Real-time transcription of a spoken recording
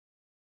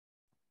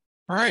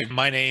All right,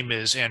 my name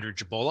is Andrew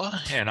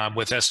Jabola, and I'm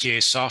with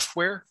SDA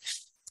Software.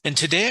 And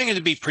today I'm going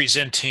to be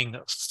presenting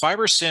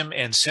Fibersim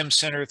and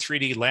Simcenter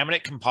 3D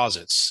Laminate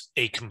Composites,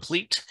 a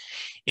complete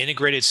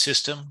integrated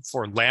system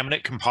for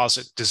laminate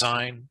composite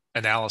design,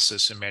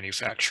 analysis, and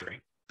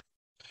manufacturing.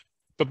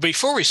 But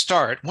before we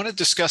start, I want to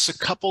discuss a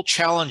couple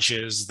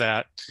challenges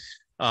that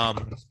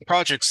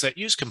projects that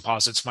use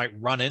composites might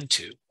run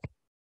into.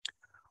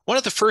 One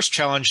of the first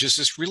challenges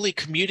is really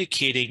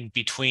communicating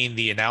between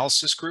the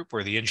analysis group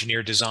or the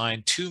engineer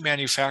design to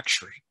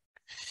manufacturing.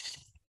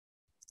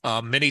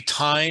 Many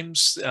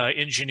times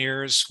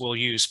engineers will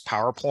use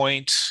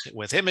PowerPoint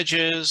with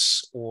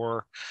images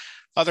or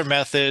other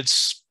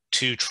methods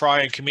to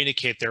try and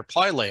communicate their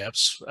ply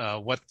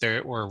layups, what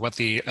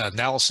the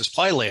analysis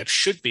ply layup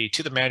should be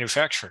to the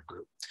manufacturing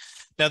group.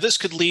 Now, this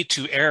could lead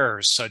to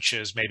errors such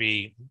as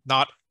maybe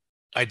not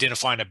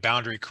identifying a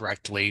boundary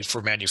correctly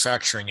for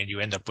manufacturing and you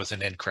end up with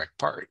an incorrect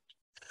part.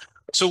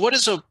 So what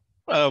is a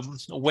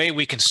way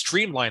we can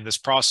streamline this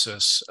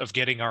process of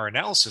getting our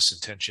analysis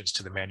intentions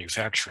to the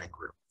manufacturing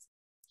group?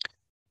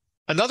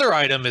 Another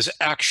item is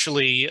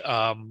actually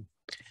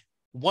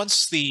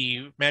once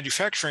the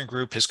manufacturing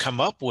group has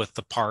come up with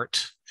the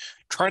part,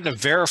 trying to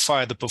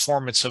verify the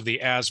performance of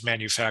the as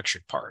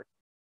manufactured part.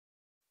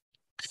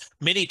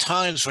 Many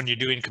times when you're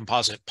doing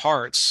composite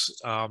parts,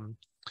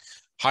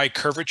 high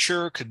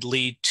curvature could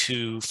lead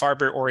to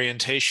fiber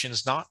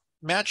orientations not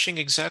matching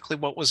exactly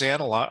what was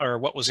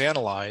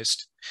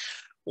analyzed,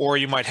 or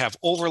you might have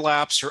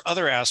overlaps or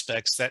other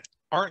aspects that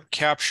aren't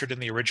captured in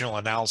the original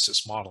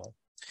analysis model.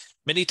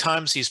 Many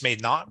times these may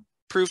not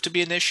prove to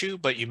be an issue,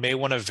 but you may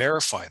want to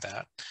verify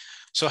that.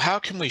 So how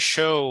can we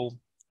show,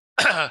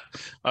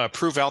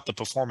 prove out the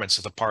performance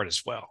of the part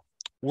as well?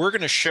 We're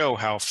going to show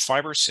how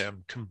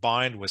Fibersim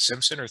combined with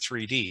Simcenter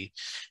 3D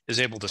is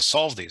able to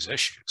solve these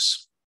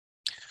issues.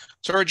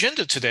 So our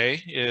agenda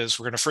today is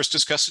we're going to first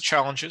discuss the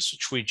challenges,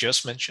 which we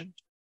just mentioned.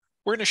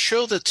 We're going to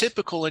show the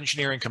typical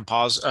engineering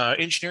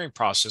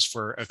process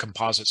for a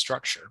composite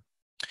structure.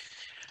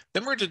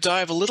 Then we're going to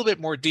dive a little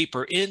bit more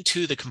deeper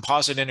into the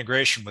composite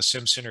integration with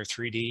Simcenter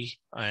 3D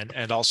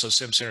and also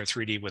Simcenter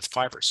 3D with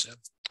Fibersim.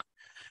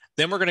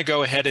 Then we're going to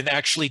go ahead and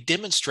actually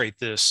demonstrate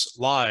this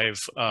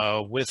live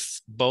with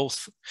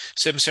both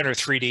Simcenter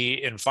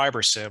 3D and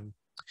Fibersim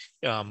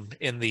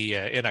in the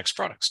NX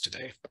products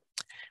today.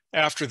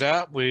 After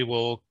that, we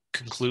will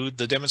conclude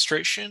the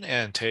demonstration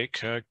and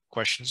take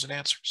questions and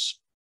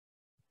answers.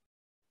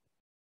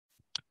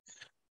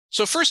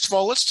 So first of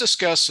all, let's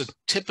discuss a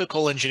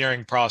typical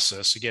engineering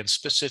process, again,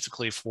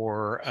 specifically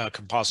for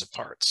composite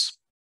parts.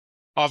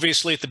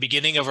 Obviously, at the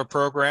beginning of a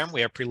program,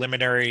 we have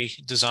preliminary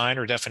design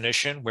or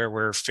definition where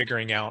we're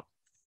figuring out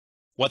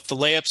what the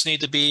layups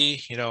need to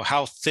be,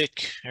 how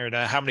thick or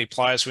how many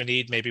plies we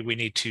need. Maybe we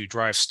need to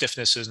drive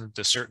stiffness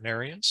into certain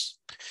areas.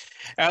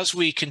 As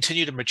we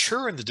continue to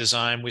mature in the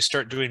design, we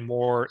start doing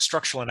more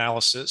structural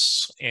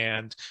analysis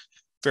and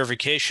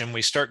verification.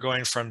 We start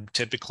going from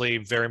typically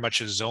very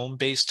much a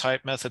zone-based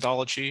type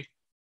methodology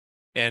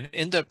and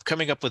end up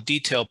coming up with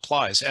detailed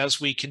plies.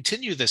 As we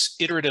continue this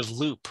iterative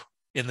loop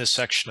in this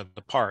section of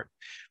the part,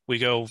 we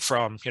go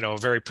from a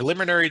very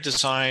preliminary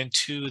design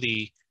to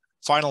the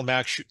final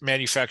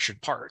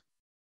manufactured part.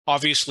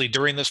 Obviously,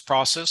 during this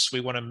process, we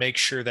want to make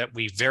sure that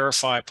we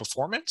verify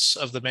performance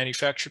of the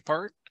manufactured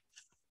part.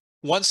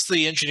 Once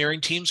the engineering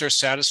teams are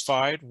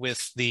satisfied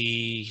with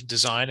the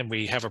design and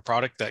we have a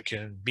product that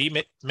can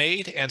be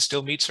made and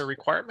still meets our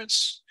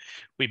requirements,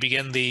 we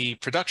begin the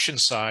production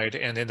side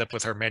and end up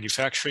with our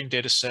manufacturing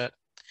data set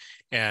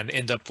and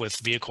end up with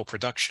vehicle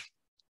production.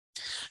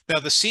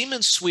 Now, the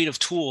Siemens suite of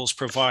tools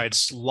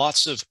provides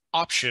lots of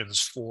options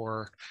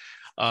for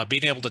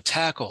being able to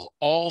tackle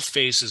all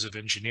phases of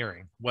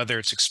engineering, whether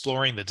it's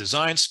exploring the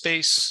design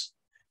space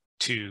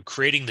to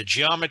creating the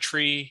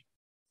geometry,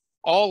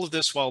 all of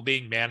this while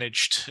being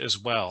managed as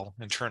well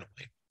internally.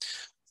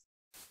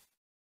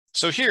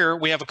 So here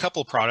we have a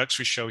couple of products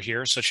we show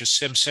here, such as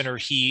Simcenter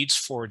HEEDs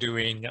for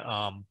doing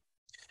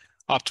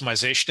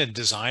optimization and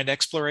design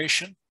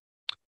exploration.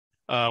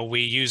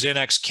 We use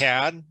NX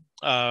CAD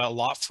a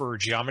lot for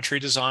geometry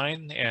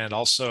design and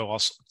also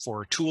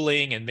for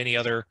tooling and many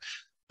other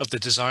of the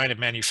design and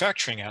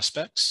manufacturing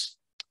aspects.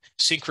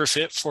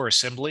 SyncroFit for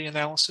assembly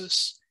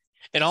analysis.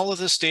 And all of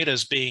this data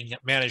is being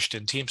managed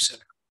in Teamcenter.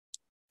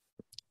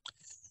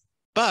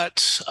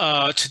 But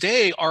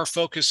today, our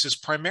focus is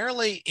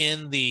primarily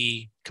in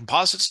the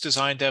composites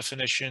design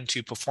definition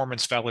to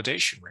performance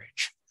validation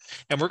range.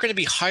 And we're going to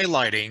be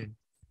highlighting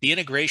the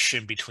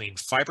integration between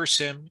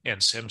Fibersim and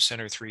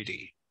Simcenter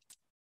 3D.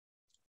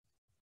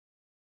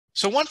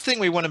 So one thing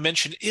we want to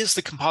mention is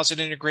the composite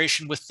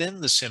integration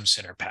within the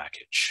Simcenter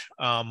package.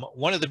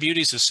 One of the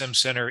beauties of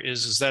Simcenter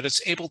is that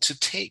it's able to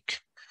take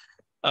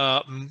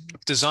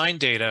design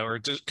data or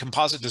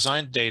composite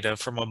design data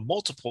from a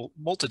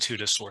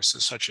multitude of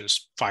sources, such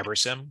as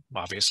Fibersim,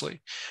 obviously,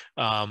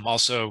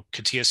 also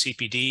CATIA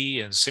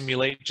CPD and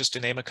Simulate, just to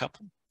name a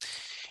couple.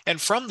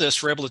 And from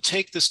this, we're able to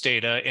take this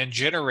data and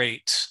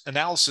generate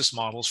analysis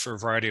models for a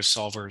variety of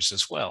solvers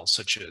as well,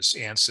 such as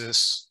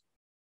ANSYS,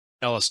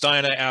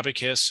 LS-DYNA,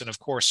 Abacus, and of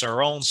course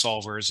our own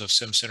solvers of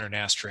SimCenter,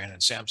 Nastran,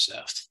 and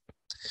SamSef.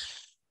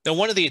 Now,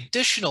 one of the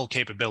additional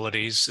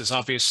capabilities is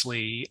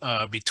obviously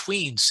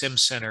between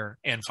SimCenter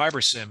and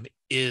Fibersim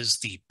is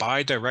the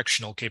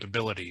bidirectional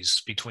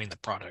capabilities between the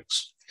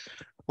products.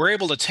 We're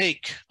able to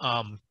take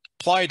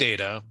ply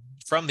data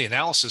from the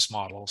analysis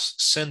models,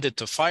 send it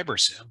to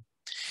Fibersim,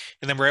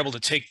 and then we're able to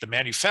take the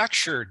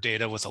manufactured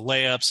data with the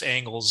layups,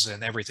 angles,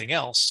 and everything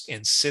else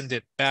and send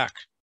it back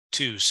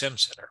to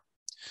SimCenter.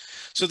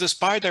 So this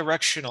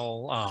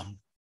bidirectional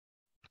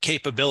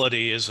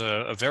capability is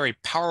a very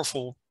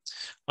powerful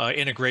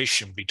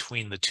integration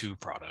between the two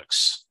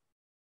products.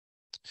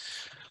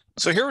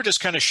 So here we're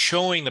just kind of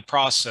showing the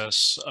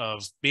process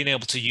of being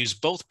able to use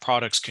both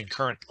products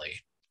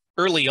concurrently.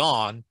 Early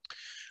on,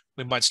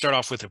 we might start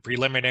off with a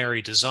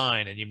preliminary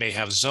design, and you may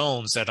have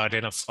zones that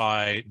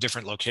identify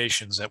different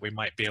locations that we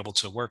might be able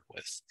to work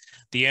with.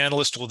 The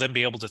analyst will then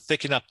be able to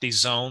thicken up these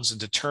zones and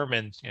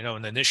determine,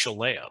 an initial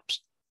layups.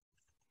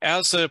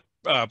 As the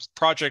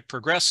project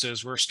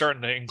progresses, we're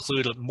starting to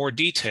include more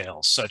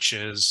details, such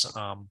as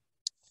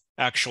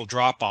actual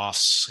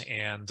drop-offs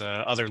and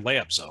other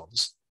layup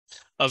zones.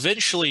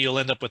 Eventually, you'll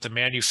end up with a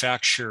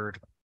manufactured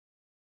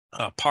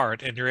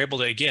part, and you're able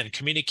to, again,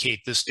 communicate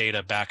this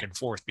data back and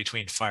forth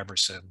between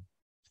Fibersim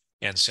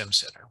and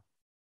SimCenter.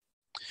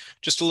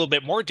 Just a little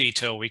bit more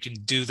detail, we can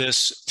do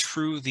this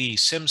through the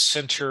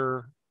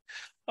SimCenter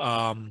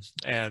and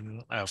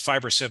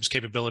Fibersim's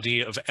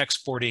capability of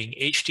exporting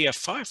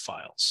HDF5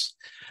 files,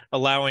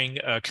 allowing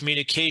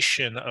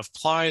communication of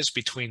plies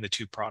between the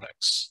two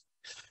products.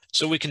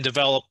 So we can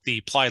develop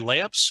the ply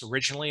layups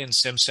originally in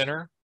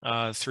SimCenter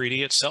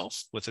 3D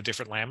itself with the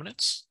different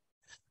laminates.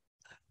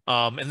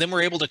 And then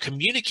we're able to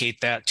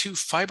communicate that to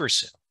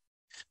Fibersim.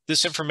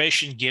 This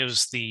information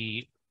gives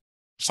the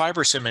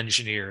Fibersim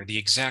engineer the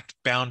exact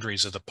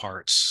boundaries of the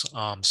parts.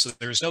 So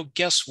there's no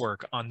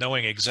guesswork on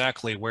knowing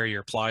exactly where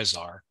your plies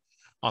are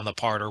on the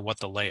part or what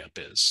the layup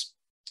is.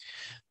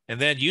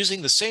 And then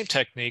using the same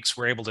techniques,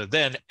 we're able to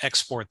then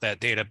export that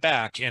data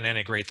back and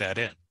integrate that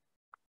in,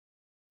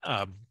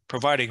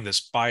 providing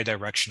this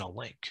bidirectional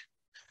link.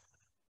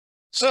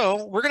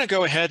 So we're going to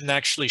go ahead and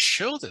actually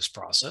show this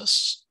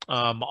process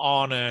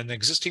on an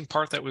existing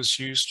part that was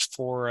used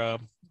for,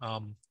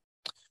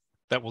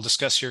 that we'll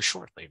discuss here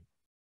shortly.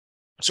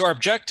 So our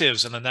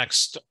objectives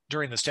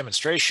during this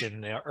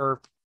demonstration are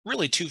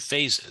really two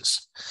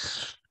phases.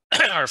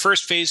 Our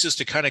first phase is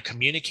to kind of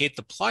communicate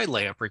the ply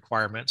layup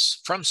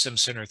requirements from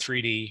SimCenter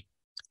 3D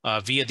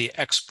via the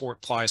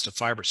export plies to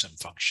Fibersim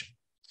function.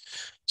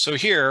 So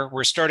here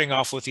we're starting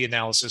off with the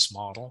analysis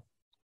model,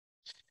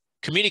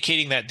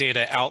 communicating that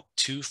data out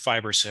to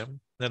Fibersim.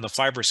 Then the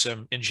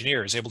Fibersim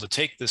engineer is able to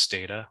take this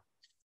data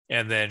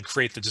and then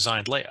create the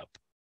designed layup.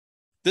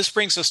 This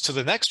brings us to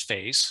the next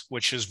phase,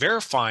 which is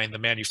verifying the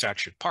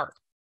manufactured part.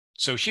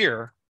 So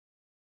here,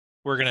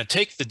 we're going to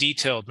take the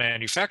detailed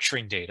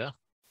manufacturing data,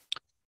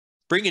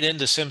 bring it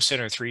into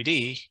SimCenter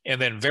 3D, and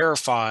then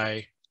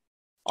verify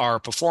our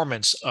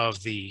performance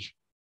of the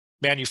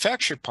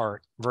manufactured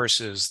part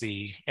versus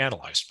the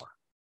analyzed part.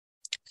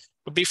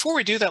 But before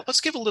we do that,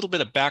 let's give a little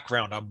bit of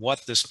background on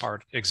what this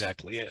part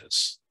exactly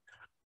is.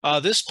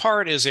 This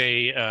part is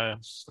a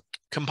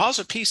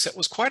composite piece that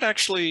was quite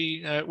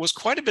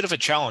a bit of a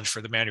challenge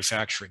for the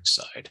manufacturing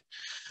side.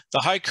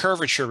 The high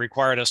curvature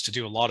required us to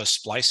do a lot of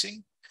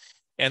splicing,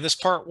 and this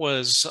part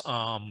was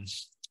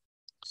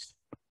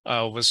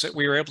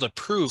we were able to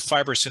prove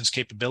Fibersim's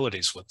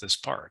capabilities with this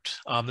part.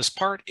 This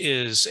part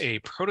is a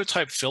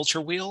prototype filter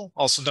wheel,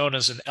 also known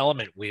as an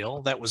element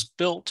wheel, that was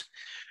built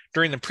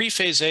during the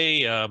pre-phase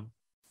A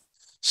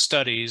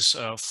studies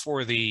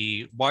for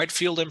the Wide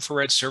Field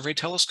Infrared Survey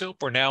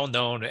Telescope, or now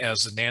known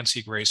as the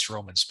Nancy Grace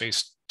Roman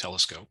Space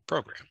Telescope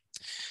program.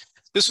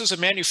 This is a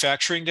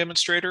manufacturing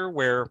demonstrator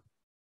where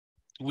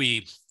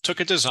we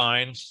took a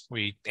design,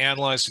 we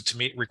analyzed it to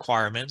meet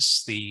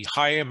requirements. The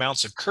high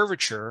amounts of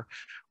curvature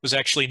was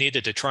actually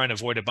needed to try and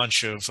avoid a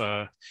bunch of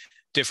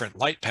different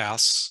light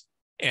paths.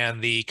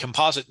 And the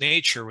composite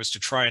nature was to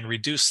try and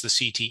reduce the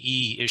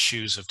CTE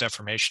issues of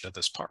deformation of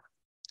this part.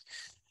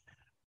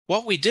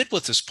 What we did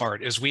with this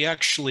part is we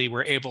actually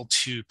were able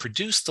to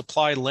produce the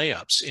ply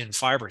layups in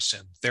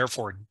Fibersim,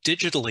 therefore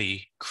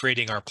digitally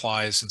creating our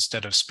plies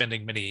instead of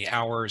spending many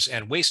hours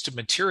and wasted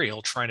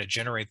material trying to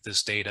generate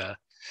this data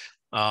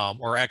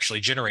or actually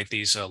generate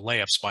these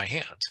layups by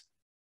hand.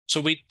 So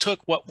we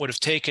took what would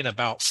have taken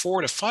about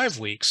 4 to 5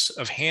 weeks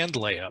of hand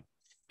layup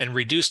and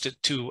reduced it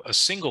to a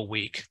single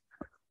week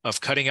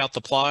of cutting out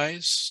the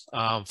plies.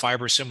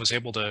 Fibersim was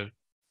able to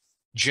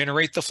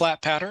generate the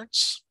flat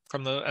patterns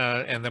from the,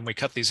 and then we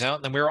cut these out.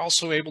 And then we were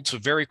also able to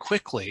very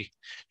quickly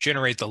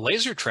generate the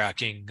laser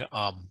tracking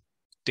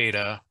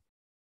data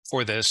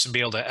for this and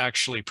be able to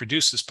actually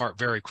produce this part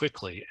very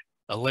quickly,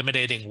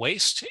 eliminating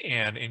waste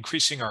and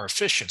increasing our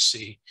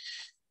efficiency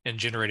in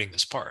generating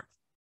this part.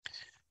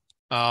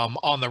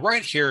 On the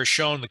right here is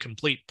shown the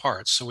complete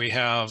parts. So we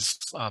have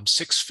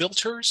 6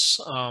 filters,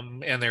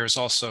 and there's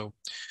also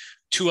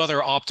 2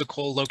 other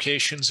optical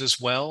locations as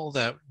well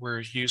that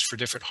were used for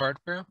different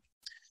hardware.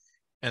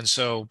 And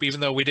so even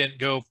though we didn't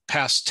go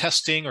past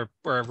testing or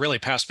really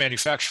past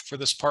manufacture for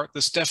this part,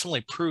 this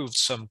definitely proved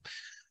some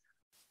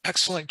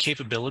excellent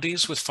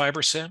capabilities with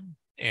Fibersim.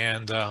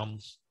 And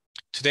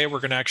today we're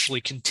going to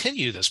actually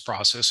continue this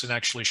process and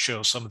actually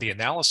show some of the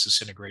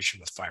analysis integration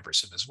with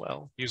Fibersim as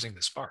well using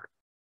this part.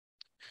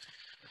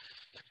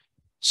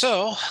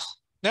 So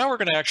now we're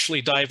going to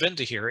actually dive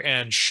into here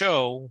and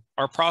show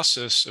our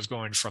process of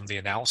going from the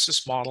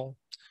analysis model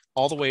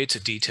all the way to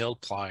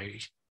detailed ply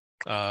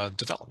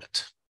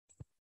development.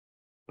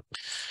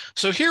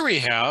 So here we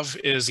have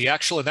is the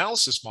actual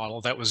analysis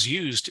model that was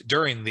used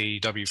during the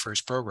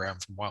WFIRST program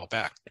from a while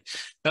back.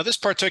 Now this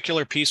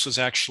particular piece was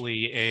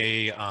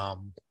actually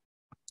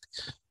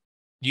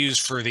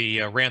used for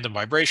the random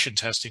vibration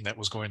testing that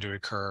was going to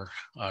occur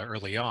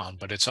early on,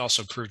 but it's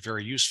also proved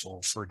very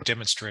useful for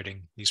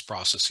demonstrating these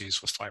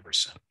processes with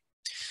Fibersim.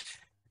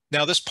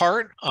 Now this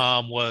part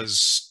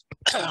was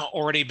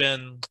already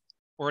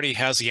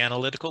has the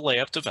analytical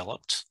layup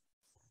developed.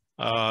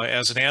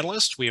 As an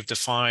analyst, we have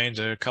defined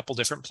a couple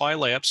different ply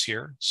layups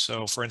here.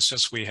 So for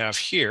instance, we have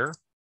here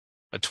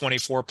a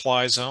 24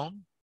 ply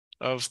zone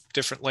of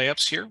different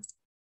layups here.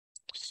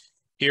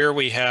 Here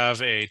we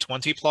have a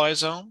 20 ply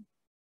zone.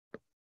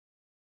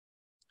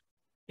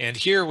 And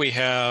here we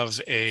have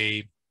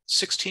a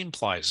 16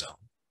 ply zone.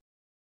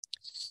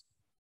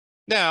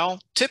 Now,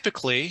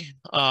 typically,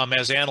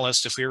 as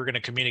analysts, if we were going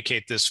to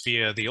communicate this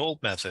via the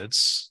old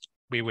methods,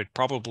 we would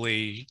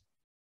probably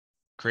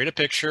create a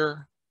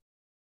picture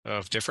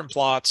of different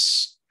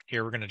plots.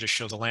 Here we're going to just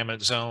show the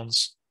laminate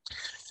zones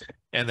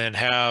and then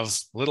have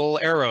little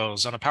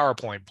arrows on a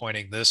PowerPoint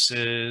pointing this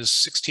is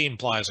 16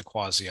 plies of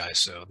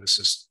quasi-ISO, this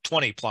is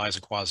 20 plies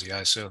of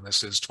quasi-ISO, and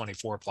this is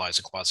 24 plies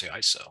of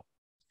quasi-ISO.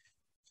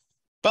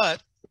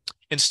 But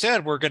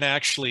instead, we're going to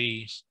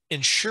actually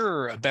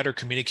ensure a better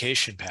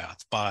communication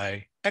path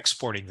by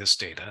exporting this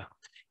data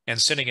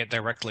and sending it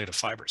directly to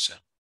Fibersim.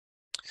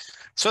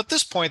 So at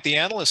this point, the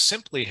analyst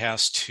simply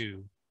has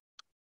to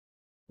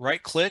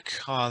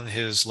right-click on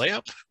his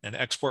layup and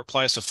export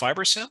plies to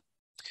Fibersim.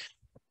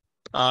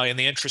 In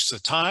the interest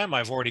of time,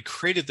 I've already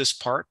created this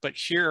part, but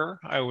here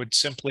I would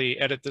simply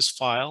edit this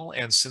file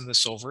and send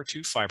this over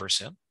to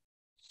Fibersim,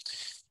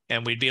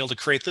 and we'd be able to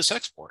create this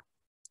export.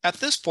 At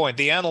this point,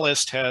 the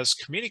analyst has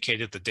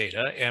communicated the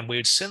data, and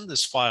we'd send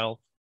this file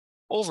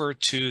over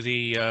to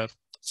the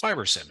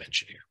Fibersim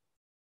engineer.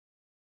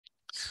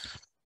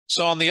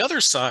 So on the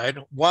other side,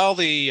 while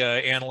the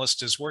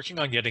analyst is working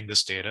on getting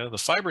this data, the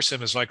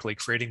Fibersim is likely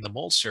creating the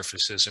mold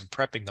surfaces and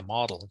prepping the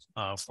model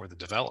for the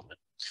development.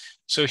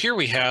 So here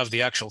we have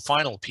the actual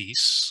final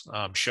piece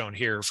shown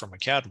here from a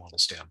CAD model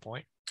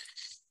standpoint.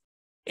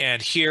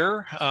 And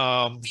here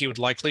he would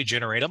likely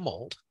generate a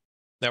mold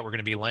that we're going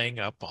to be laying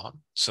up on.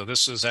 So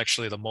this is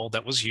actually the mold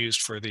that was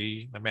used for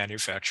the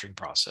manufacturing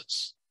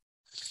process.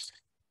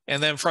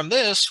 And then from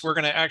this, we're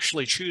going to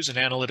actually choose an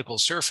analytical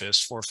surface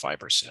for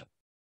Fibersim.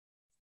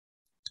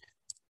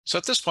 So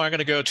at this point, I'm going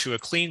to go to a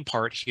clean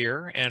part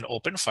here and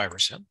open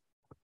Fibersim.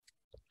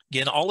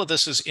 Again, all of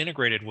this is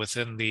integrated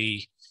within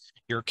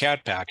your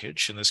CAD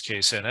package, in this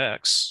case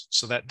NX,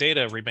 so that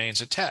data remains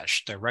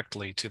attached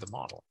directly to the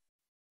model.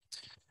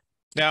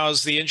 Now,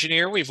 as the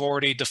engineer, we've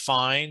already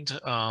defined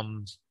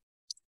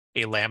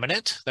a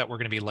laminate that we're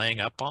going to be laying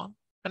up on,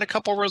 and a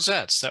couple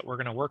rosettes that we're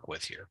going to work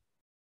with here.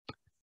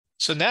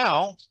 So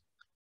now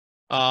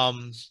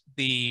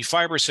the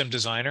Fibersim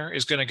designer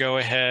is going to go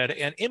ahead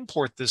and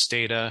import this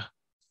data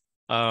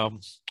from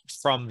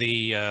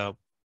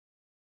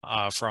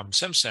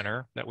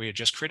SimCenter that we had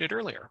just created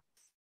earlier.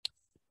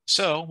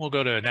 So we'll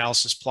go to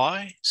Analysis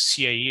Ply,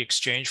 CAE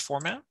Exchange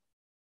Format,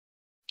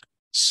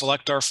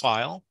 select our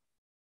file.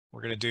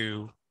 We're going to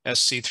do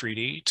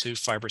SC3D to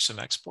Fibersim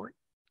Export.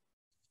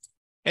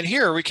 And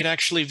here we can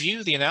actually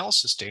view the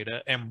analysis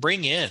data and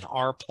bring in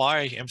our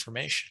ply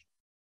information.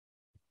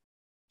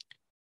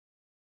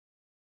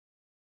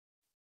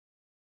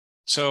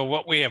 So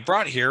what we have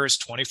brought here is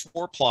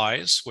 24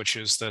 plies, which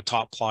is the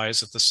top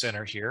plies at the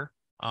center here.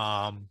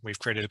 We've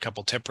created a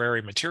couple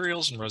temporary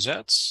materials and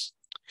rosettes.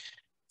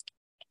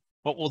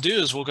 What we'll do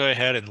is we'll go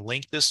ahead and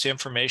link this to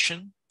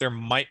information. There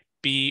might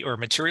be, or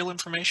material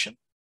information.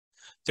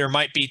 There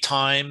might be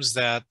times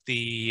that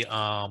the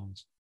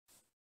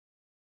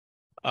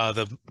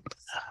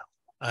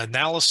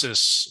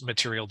analysis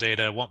material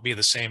data won't be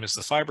the same as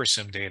the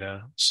Fibersim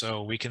data.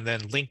 So we can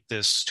then link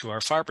this to our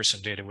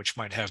Fibersim data, which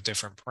might have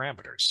different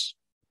parameters.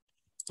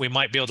 We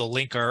might be able to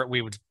link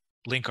we would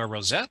link our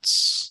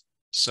rosettes.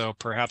 So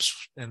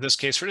perhaps in this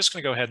case, we're just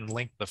going to go ahead and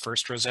link the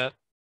first rosette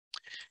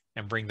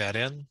and bring that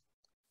in.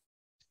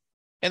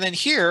 And then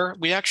here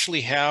we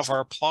actually have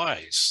our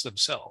plies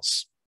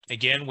themselves.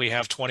 Again, we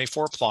have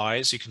 24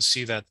 plies. You can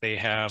see that they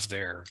have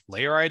their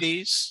layer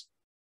IDs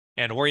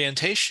and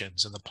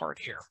orientations in the part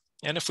here.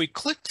 And if we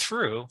click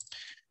through,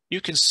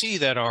 you can see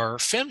that our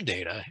FIM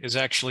data is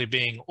actually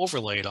being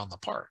overlaid on the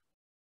part.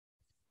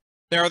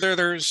 Now,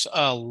 there's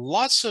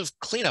lots of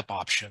cleanup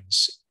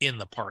options in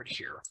the part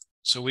here.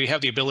 So we have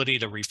the ability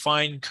to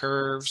refine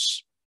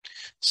curves,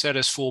 set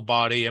as full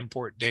body,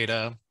 import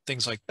data,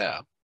 things like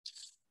that.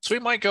 So we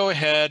might go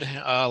ahead,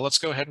 let's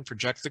go ahead and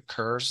project the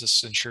curves.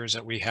 This ensures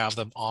that we have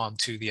them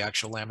onto the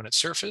actual laminate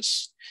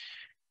surface.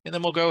 And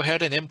then we'll go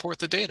ahead and import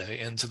the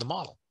data into the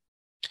model.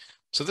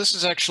 So this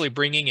is actually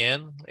bringing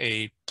in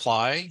a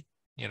ply,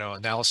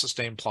 analysis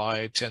name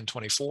ply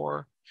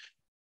 1024,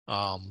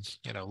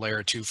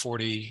 layer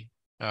 240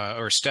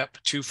 or step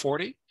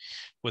 240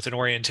 with an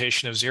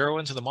orientation of 0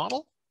 into the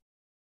model.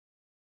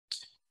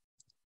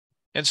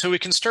 And so we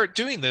can start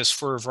doing this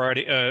for a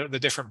variety of the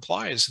different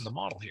plies in the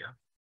model here.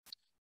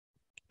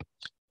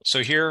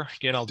 So here,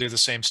 again, I'll do the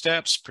same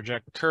steps,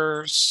 project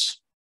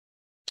curves,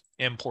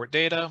 import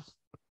data.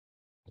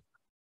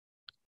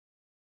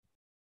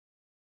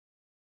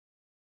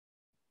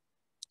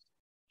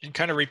 And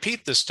kind of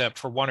repeat this step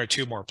for one or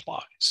two more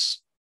plies.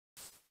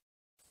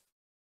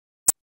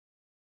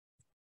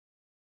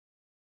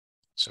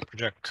 So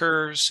project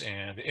curves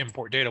and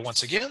import data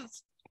once again.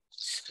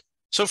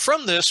 So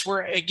from this,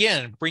 we're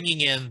again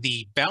bringing in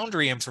the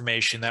boundary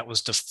information that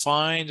was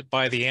defined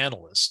by the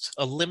analyst,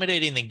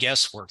 eliminating the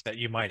guesswork that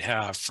you might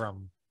have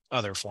from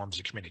other forms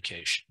of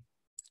communication.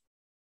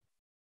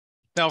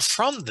 Now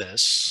from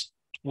this,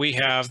 we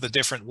have the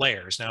different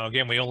layers. Now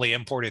again, we only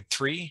imported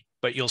 3,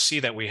 but you'll see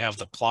that we have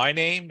the ply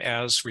name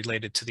as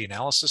related to the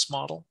analysis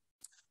model,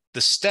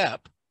 the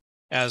step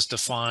as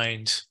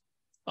defined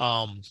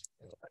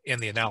in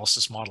the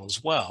analysis model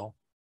as well,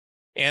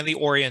 and the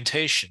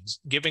orientations,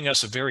 giving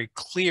us a very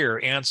clear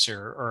answer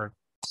or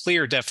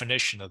clear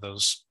definition of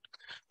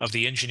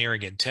the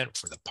engineering intent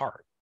for the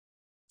part.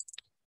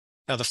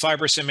 Now the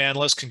Fibersim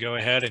analyst can go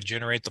ahead and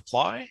generate the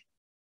ply,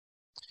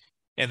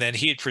 and then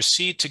he'd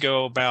proceed to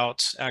go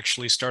about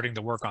actually starting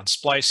to work on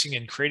splicing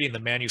and creating the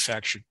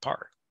manufactured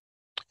part.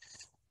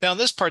 Now in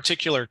this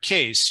particular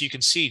case, you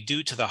can see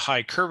due to the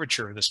high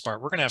curvature of this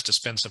part, we're going to have to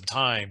spend some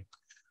time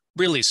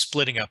really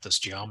splitting up this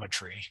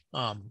geometry.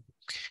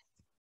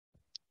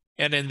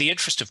 And in the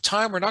interest of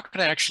time, we're not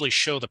going to actually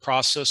show the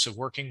process of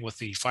working with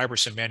the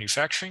Fibersim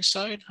manufacturing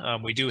side.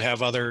 We do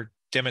have other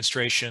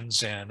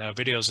demonstrations and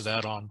videos of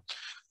that on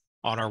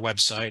our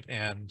website,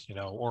 and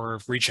or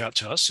reach out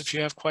to us if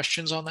you have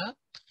questions on that.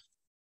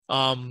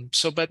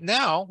 But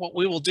now what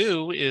we will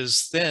do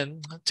is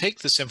then take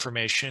this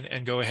information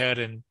and go ahead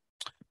and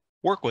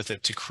work with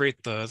it to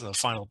create the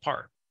final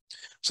part.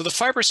 So the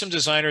Fibersim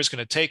designer is going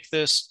to take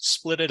this,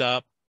 split it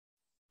up,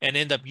 and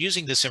end up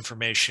using this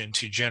information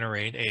to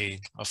generate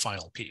a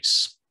final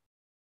piece.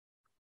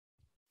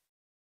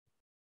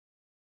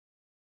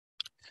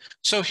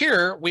 So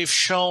here we've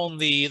shown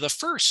the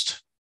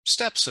first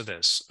steps of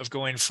this, of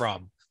going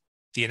from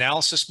the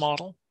analysis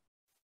model,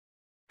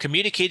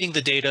 communicating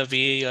the data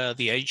via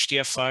the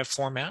HDF5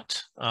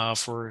 format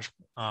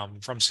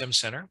from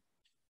SimCenter,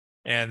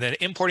 and then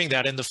importing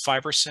that into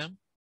Fibersim.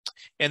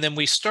 And then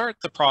we start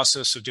the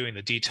process of doing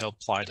the detailed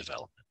ply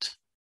development.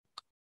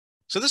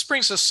 So this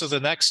brings us to the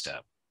next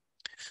step.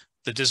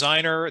 The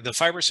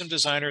Fibersim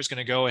designer is going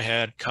to go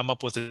ahead, come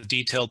up with the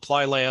detailed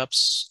ply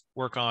layups,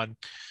 work on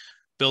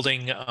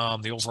building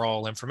the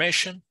overall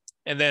information.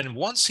 And then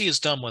once he is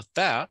done with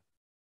that,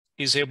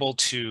 he's able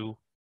to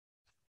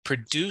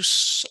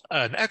produce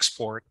an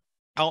export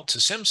out to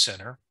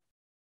SimCenter.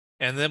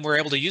 And then we're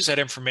able to use that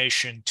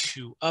information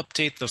to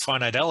update the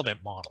finite element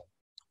model.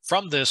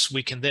 From this,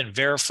 we can then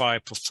verify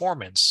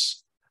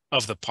performance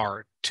of the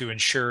part to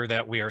ensure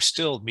that we are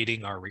still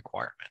meeting our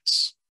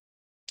requirements.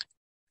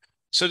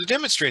 So to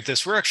demonstrate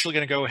this, we're actually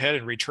going to go ahead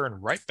and return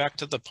right back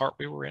to the part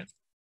we were in.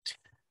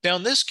 Now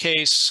in this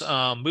case,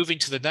 moving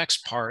to the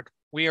next part,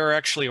 we are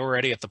actually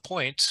already at the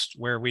point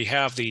where we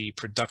have the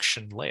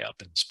production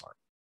layup in this part.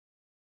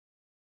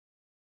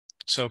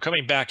 So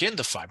coming back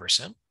into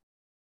Fibersim,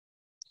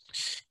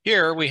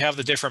 here we have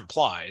the different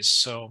plies.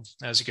 So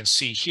as you can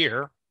see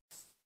here,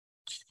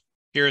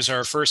 here's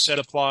our first set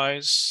of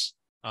plies,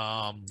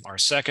 our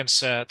second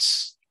set,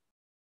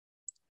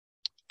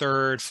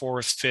 third,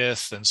 fourth,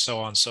 fifth, and so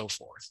on and so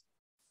forth.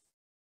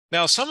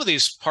 Now, some of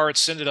these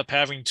parts ended up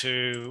having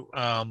to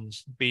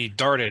be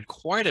darted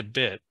quite a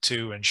bit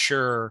to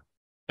ensure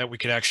that we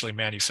could actually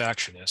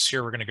manufacture this.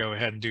 Here, we're going to go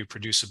ahead and do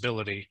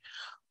producibility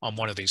on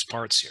one of these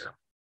parts here.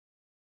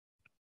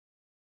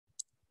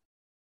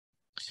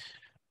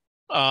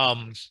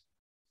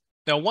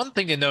 Now, one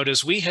thing to note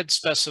is we had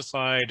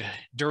specified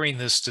during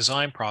this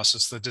design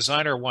process, the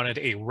designer wanted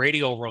a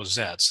radial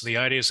rosette. So the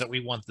idea is that we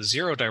want the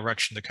 0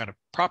 direction to kind of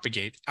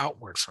propagate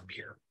outward from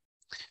here.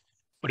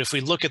 But if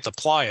we look at the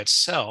ply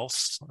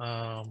itself,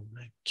 I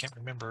can't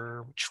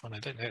remember which one I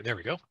did. There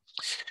we go.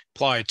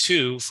 Ply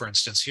 2, for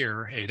instance,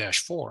 here,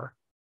 A-4,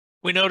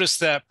 we notice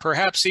that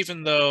perhaps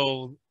even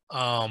though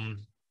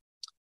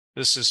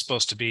this is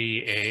supposed to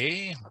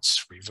be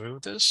let's review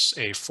this,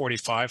 a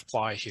 45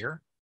 ply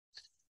here.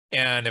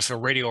 And if a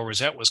radial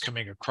rosette was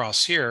coming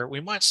across here, we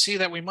might see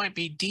that we might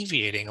be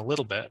deviating a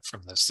little bit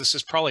from this. This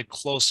is probably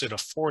closer to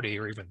 40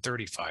 or even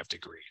 35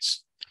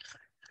 degrees.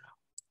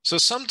 So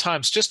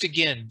sometimes, just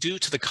again, due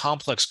to the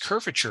complex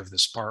curvature of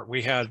this part,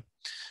 we had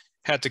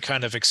to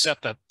kind of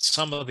accept that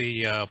some of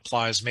the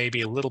plies may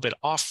be a little bit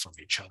off from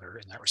each other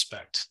in that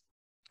respect.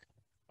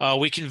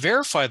 We can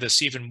verify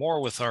this even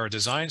more with our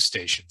design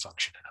station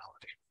functionality.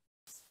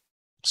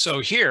 So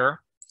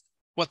here,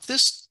 what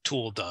this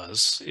tool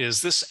does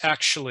is this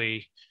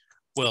actually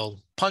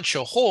will punch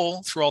a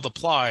hole through all the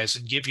plies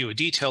and give you a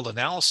detailed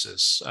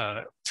analysis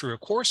through a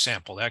core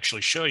sample to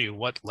actually show you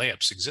what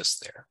layups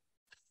exist there.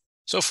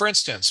 So for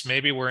instance,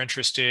 maybe we're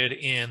interested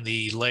in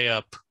the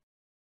layup,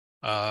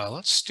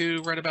 let's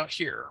do right about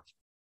here.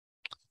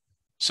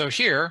 So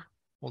here,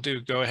 we'll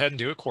go ahead and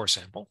do a core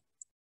sample.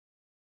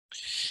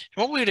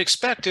 And what we would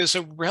expect is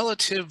a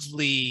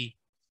relatively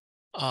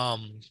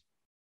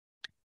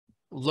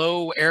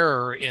low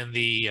error in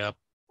the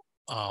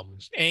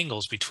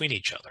angles between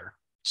each other.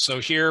 So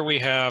here we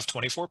have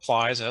 24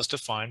 plies as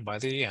defined by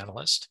the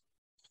analyst.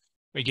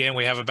 Again,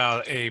 we have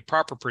about a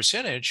proper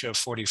percentage of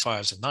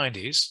 45s and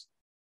 90s.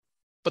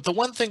 But the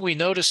one thing we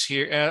notice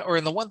here,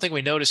 the one thing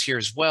we notice here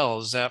as well,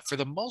 is that for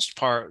the most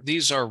part,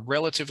 these are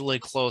relatively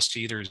close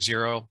to either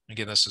 0,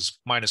 again, this is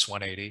minus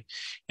 180,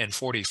 and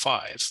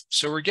 45.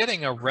 So we're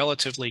getting a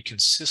relatively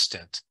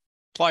consistent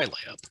ply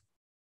layup.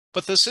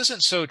 But this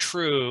isn't so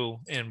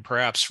true in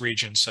perhaps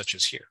regions such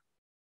as here.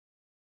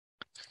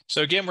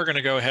 So again, we're going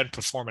to go ahead and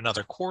perform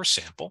another core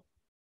sample.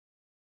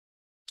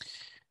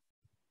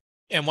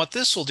 And what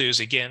this will do is,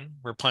 again,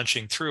 we're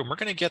punching through and we're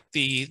going to get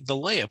the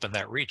layup in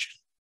that region.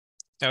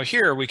 Now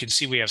here we can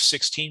see we have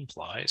 16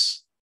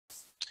 plies.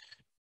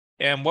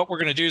 And what we're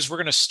going to do is we're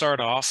going to start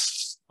off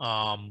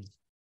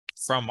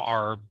from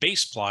our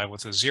base ply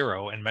with a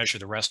 0 and measure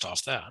the rest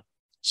off that.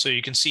 So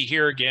you can see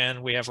here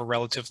again, we have a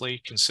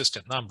relatively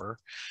consistent number.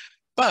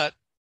 But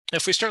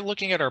if we start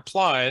looking at our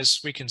plies,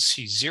 we can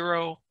see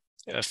 0,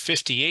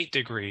 58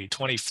 degree,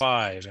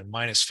 25, and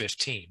minus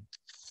 15.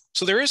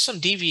 So there is some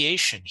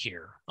deviation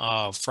here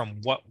from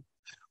what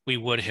we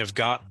would have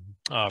gotten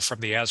from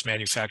the as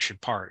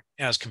manufactured part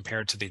as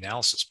compared to the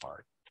analysis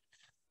part.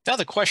 Now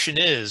the question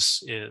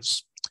is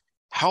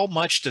how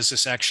much does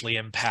this actually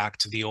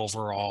impact the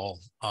overall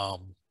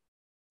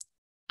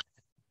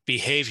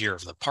behavior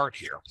of the part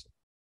here?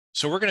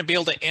 So we're going to be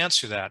able to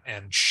answer that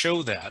and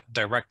show that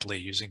directly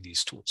using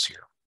these tools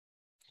here.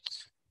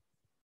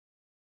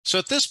 So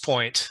at this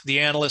point, the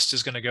analyst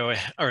is going to go,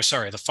 or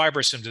sorry, the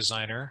Fibersim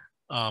designer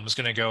is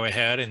going to go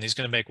ahead and he's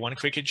going to make one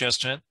quick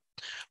adjustment.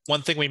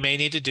 One thing we may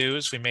need to do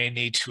is we may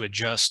need to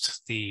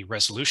adjust the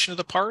resolution of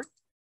the part.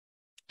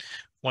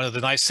 One of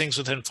the nice things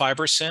within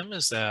Fibersim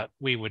is that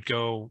we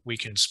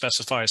can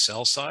specify a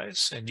cell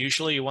size, and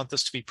usually you want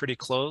this to be pretty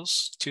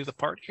close to the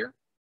part here.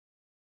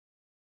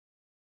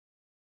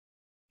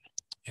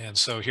 And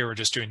so here we're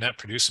just doing net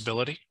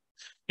producibility.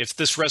 If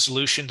this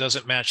resolution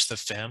doesn't match the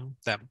FEM,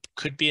 that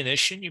could be an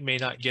issue. You may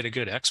not get a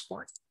good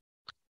export.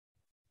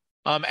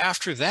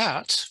 After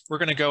that, we're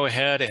going to go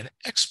ahead and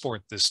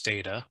export this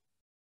data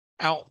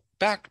out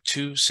back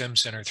to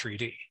SimCenter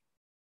 3D.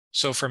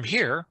 So from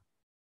here,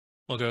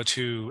 we'll go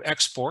to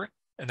Export,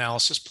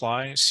 Analysis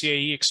Ply,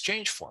 CAE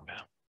Exchange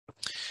Format.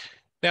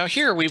 Now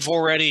here we've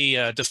already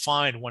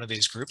defined one of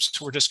these groups,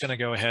 so we're just going to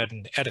go ahead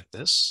and edit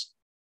this.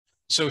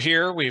 So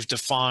here we've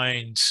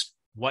defined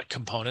what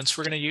components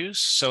we're going to use.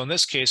 So in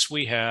this case,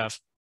 we have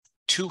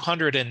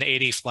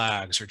 280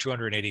 flags or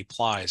 280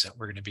 plies that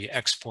we're going to be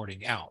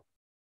exporting out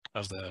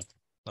of the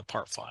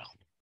part file.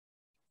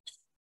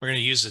 We're going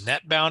to use the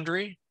net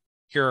boundary.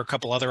 Here are a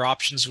couple other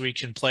options we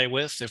can play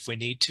with if we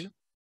need to.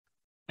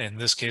 In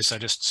this case, I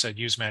just said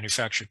use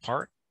manufactured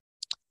part.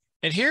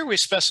 And here we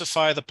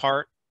specify the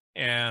part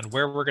and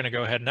where we're going to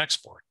go ahead and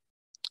export.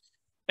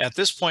 At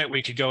this point,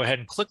 we could go ahead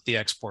and click the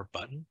export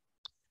button.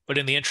 But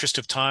in the interest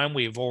of time,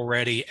 we've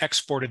already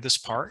exported this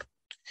part.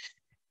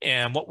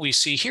 And what we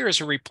see here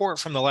is a report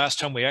from the last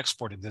time we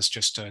exported this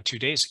just 2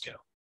 days ago.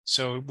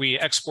 So we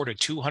exported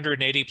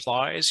 280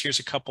 plies. Here's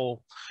a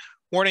couple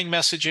warning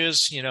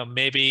messages. You know,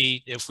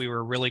 maybe if we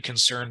were really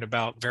concerned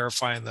about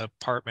verifying the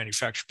part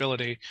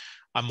manufacturability,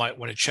 I might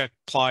want to check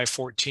ply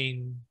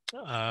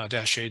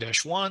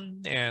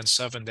 14-A-1 and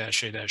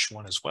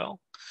 7-A-1 as well.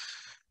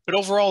 But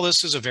overall,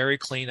 this is a very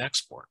clean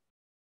export.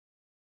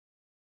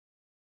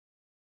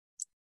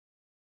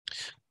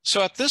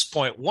 So at this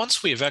point,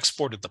 once we've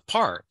exported the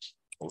part,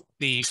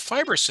 the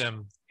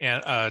Fibersim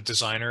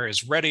designer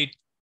is ready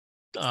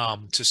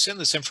to send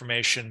this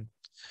information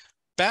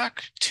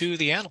back to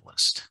the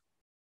analyst.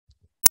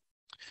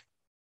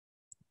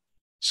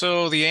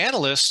 So the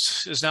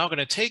analyst is now going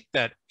to take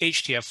that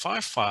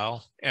HTF5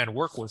 file and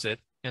work with it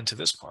into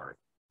this part.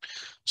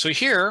 So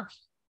here,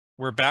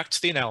 we're back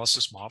to the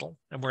analysis model,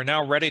 and we're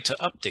now ready to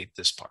update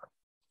this part.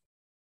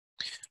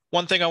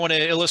 One thing I want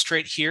to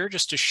illustrate here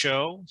just to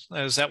show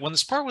is that when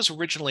this part was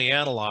originally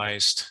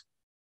analyzed,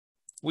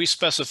 we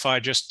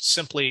specified just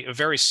simply a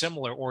very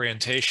similar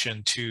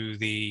orientation to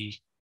the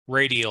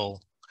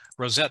radial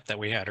rosette that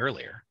we had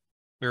earlier.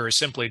 We were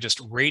simply just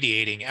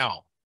radiating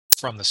out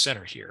from the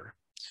center here.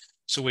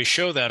 So we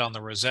show that on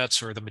the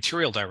rosettes or the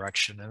material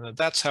direction, and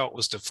that's how it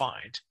was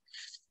defined.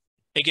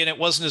 Again, it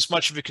wasn't as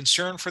much of a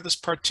concern for this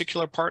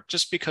particular part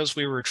just because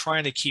we were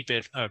trying to keep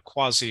it a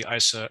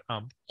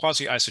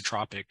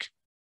quasi-isotropic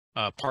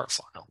part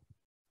file.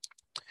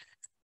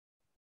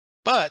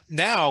 But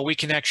now we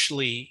can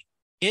actually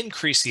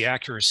increase the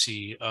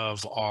accuracy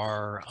of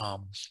our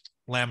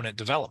laminate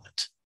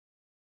development.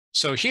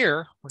 So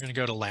here, we're going to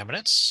go to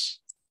Laminates,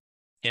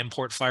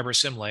 import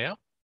Fibersim layout.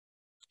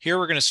 Here,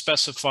 we're going to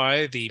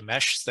specify the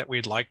mesh that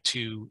we'd like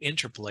to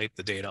interpolate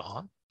the data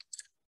on.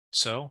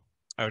 So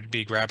I would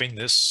be grabbing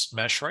this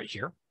mesh right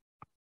here.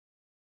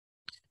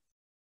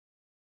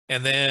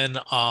 And then,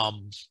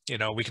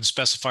 we can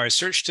specify a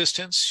search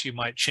distance. You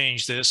might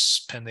change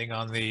this depending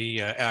on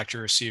the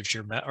accuracy of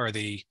your or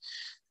the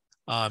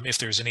if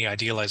there's any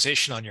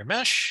idealization on your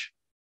mesh.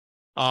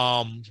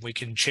 We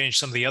can change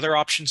some of the other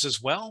options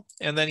as well.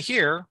 And then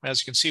here,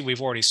 as you can see,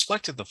 we've already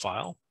selected the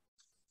file,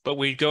 but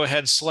we go ahead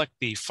and select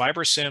the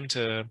Fibersim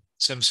to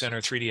SimCenter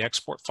 3D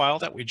export file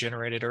that we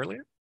generated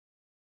earlier.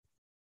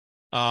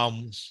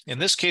 In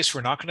this case,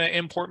 we're not going to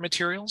import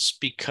materials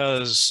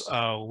because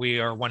we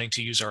are wanting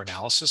to use our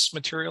analysis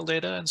material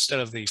data instead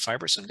of the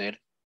Fibersim data.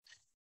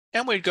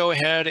 And we'd go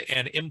ahead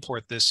and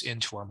import this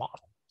into our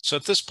model. So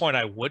at this point,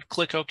 I would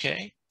click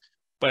OK.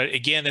 But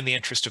again, in the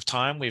interest of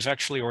time, we've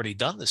actually already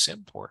done this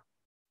import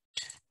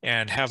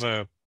and have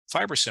a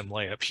Fibersim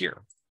layup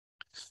here.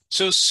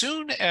 So as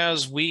soon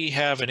as we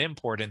have an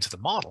import into the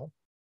model,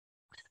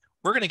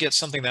 we're going to get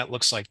something that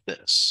looks like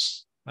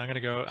this. I'm going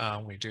to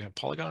go, we do have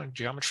polygon and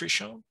geometry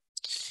shown.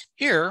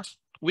 Here,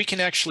 we can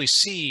actually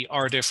see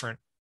our different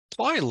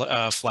ply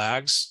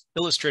flags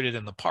illustrated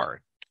in the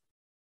part.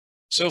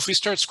 So if we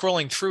start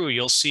scrolling through,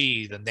 you'll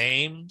see the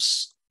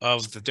names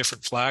of the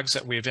different flags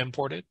that we've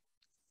imported.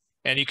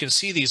 And you can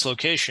see these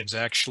locations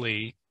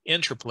actually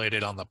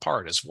interpolated on the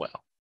part as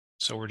well.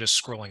 So we're just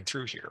scrolling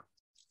through here.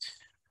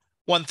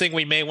 One thing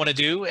we may want to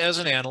do as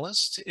an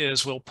analyst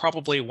is we'll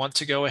probably want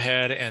to go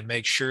ahead and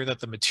make sure that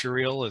the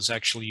material is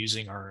actually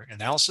using our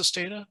analysis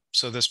data.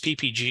 So this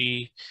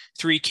PPG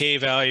 3K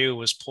value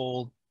was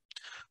pulled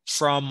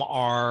from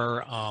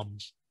our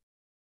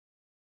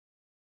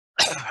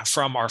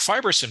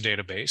Fibersim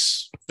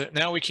database, but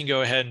now we can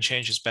go ahead and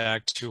change this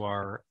back to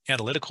our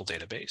analytical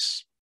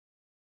database.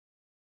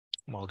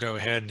 We'll go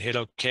ahead and hit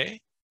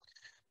OK.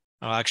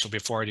 Actually,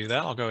 before I do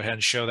that, I'll go ahead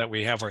and show that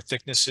we have our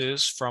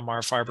thicknesses from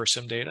our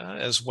Fibersim data,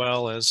 as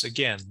well as,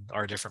 again,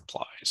 our different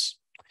plies.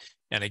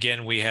 And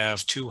again, we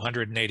have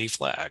 280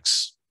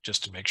 flags,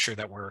 just to make sure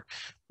that we're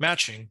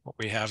matching what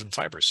we have in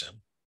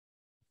Fibersim.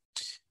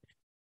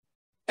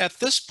 At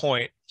this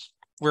point,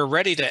 we're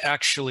ready to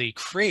actually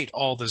create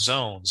all the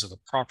zones of the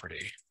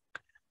property.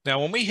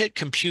 Now, when we hit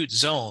compute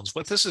zones,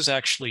 what this is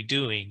actually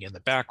doing in the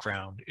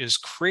background is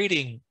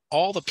creating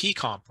all the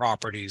PComp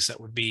properties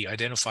that would be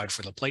identified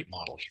for the plate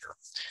model here.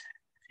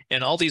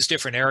 And all these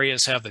different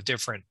areas have the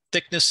different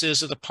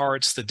thicknesses of the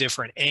parts, the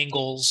different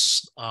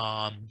angles,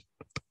 and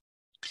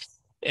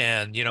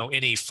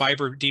any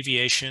fiber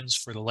deviations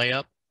for the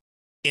layup.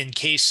 In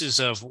cases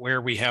of where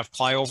we have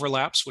ply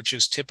overlaps, which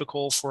is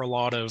typical for a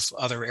lot of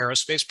other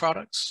aerospace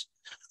products,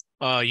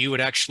 you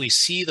would actually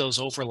see those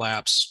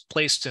overlaps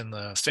placed in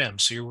the FIM.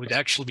 So you would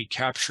actually be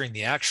capturing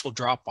the actual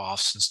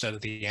drop-offs instead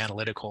of the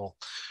analytical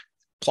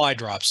ply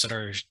drops that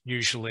are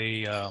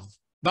usually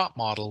not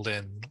modeled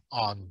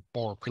on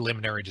more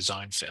preliminary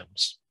design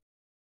FIMs.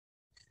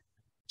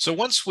 So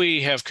once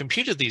we have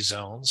computed these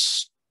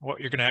zones,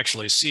 what you're going to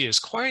actually see is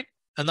quite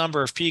a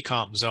number of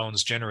PComp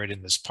zones generated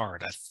in this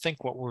part. I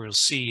think what we'll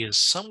see is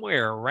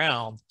somewhere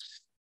around,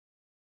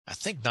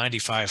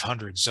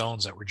 9,500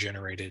 zones that were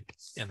generated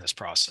in this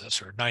process,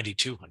 or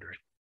 9,200.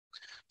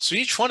 So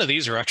each one of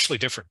these are actually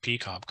different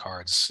PComp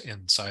cards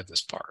inside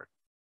this part.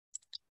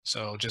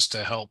 So just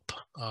to help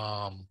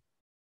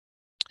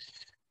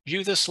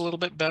view this a little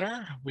bit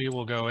better, we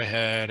will go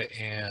ahead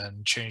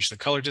and change the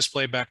color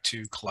display back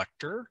to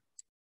collector.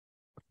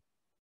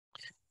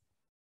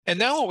 And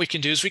now what we can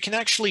do is we can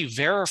actually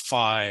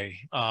verify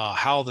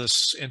how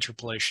this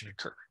interpolation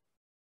occurred.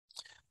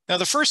 Now,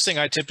 the first thing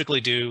I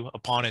typically do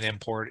upon an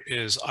import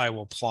is I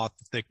will plot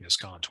the thickness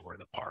contour of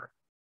the part.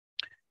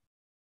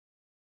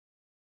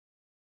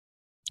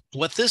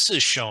 What this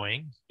is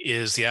showing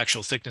is the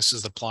actual thicknesses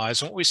of the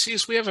plies. And what we see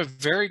is we have a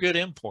very good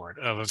import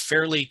of a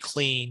fairly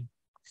clean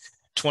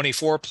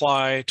 24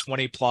 ply,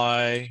 20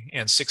 ply,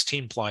 and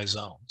 16 ply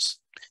zones.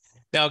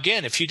 Now,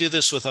 again, if you do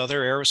this with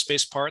other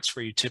aerospace parts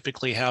where you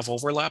typically have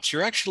overlaps,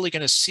 you're actually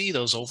going to see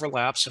those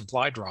overlaps and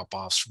ply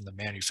drop-offs from the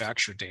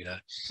manufacturer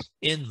data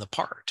in the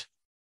part.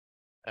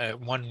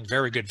 One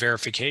very good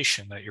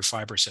verification that your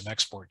Fibersim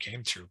export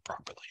came through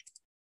properly.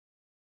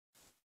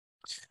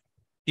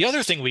 The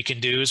other thing we can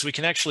do is we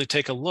can actually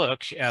take a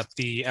look at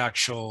the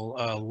actual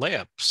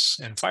layups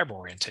and fiber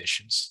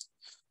orientations.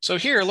 So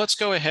here, let's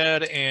go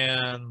ahead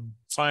and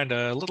find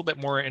a little bit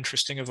more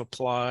interesting of a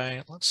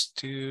ply. Let's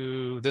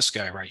do this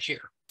guy right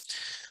here.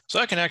 So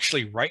I can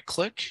actually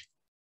right-click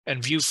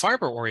and view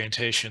fiber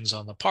orientations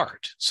on the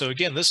part. So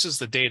again, this is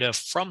the data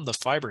from the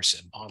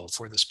Fibersim model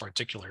for this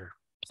particular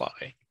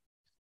ply.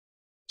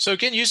 So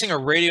again, using a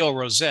radial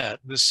rosette,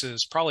 this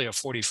is probably a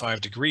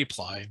 45-degree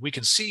ply. We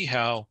can see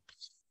how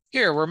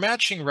here we're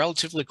matching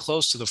relatively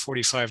close to the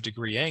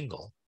 45-degree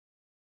angle.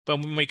 But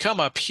when we come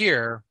up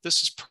here,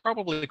 this is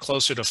probably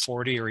closer to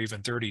 40 or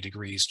even 30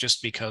 degrees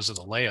just because of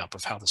the layup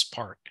of how this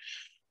part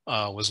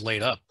was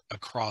laid up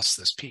across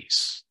this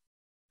piece.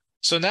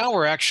 So now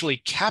we're actually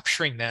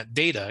capturing that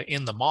data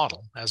in the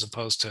model as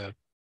opposed to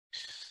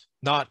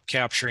not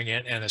capturing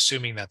it and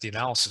assuming that the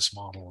analysis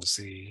model is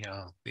the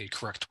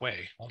correct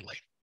way only.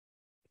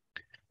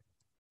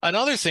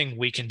 Another thing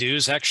we can do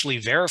is actually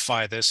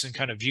verify this and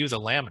kind of view the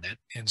laminate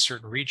in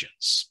certain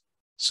regions.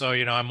 So,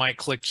 I might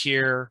click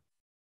here.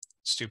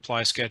 Let's do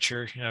ply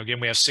sketcher. Again,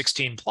 we have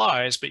 16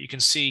 plies, but you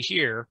can see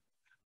here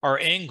our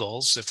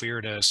angles, if we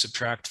were to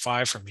subtract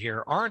 5 from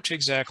here, aren't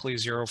exactly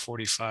 0,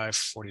 45,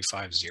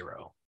 45,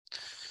 0.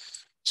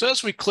 So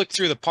as we click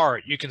through the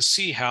part, you can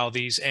see how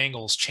these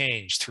angles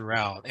change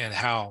throughout and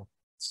how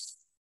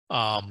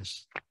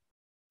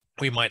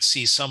we might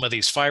see some of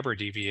these fiber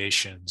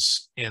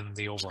deviations in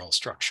the overall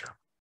structure.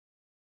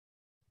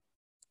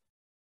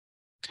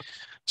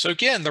 So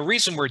again, the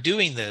reason we're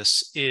doing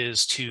this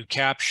is to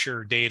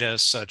capture data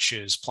such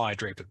as ply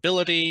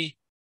drapability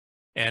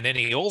and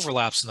any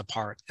overlaps in the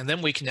part, and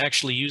then we can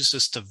actually use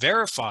this to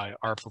verify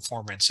our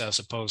performance as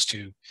opposed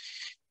to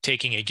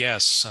taking a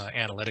guess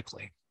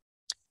analytically.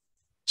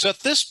 So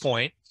at this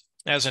point,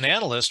 as an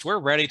analyst, we're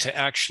ready to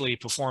actually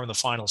perform the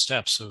final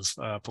steps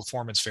of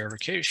performance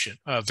verification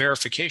of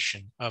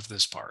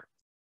this part.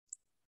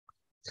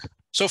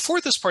 So for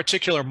this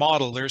particular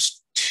model,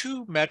 there's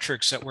two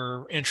metrics that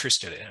we're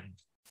interested in.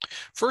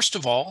 First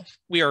of all,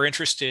 we are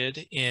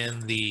interested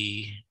in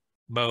the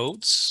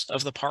modes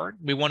of the part.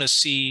 We want to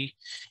see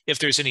if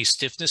there's any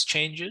stiffness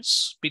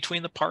changes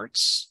between the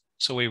parts.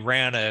 So we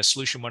ran a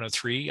solution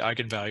 103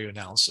 eigenvalue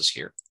analysis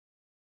here.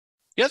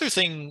 The other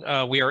thing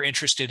we are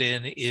interested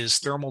in is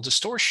thermal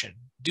distortion.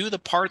 Do the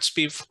parts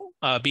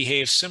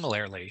behave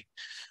similarly?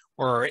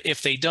 Or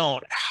if they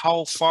don't,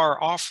 how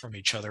far off from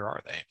each other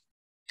are they?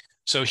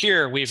 So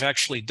here we've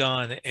actually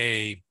done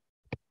a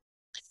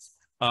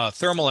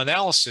thermal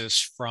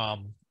analysis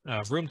from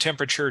room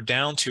temperature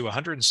down to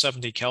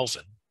 170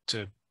 Kelvin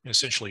to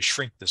essentially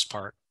shrink this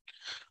part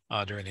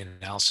during the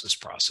analysis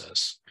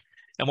process.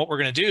 And what we're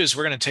going to do is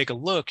we're going to take a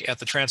look at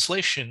the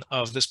translation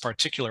of this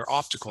particular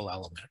optical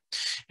element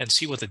and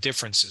see what the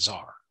differences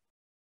are.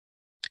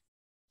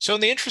 So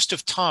in the interest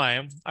of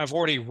time, I've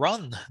already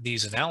run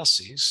these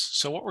analyses.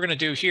 So what we're going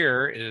to do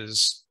here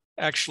is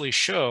actually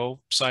show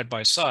side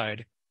by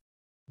side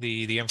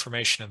the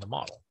information in the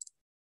model.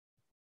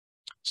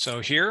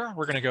 So here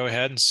we're going to go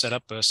ahead and set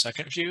up a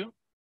second view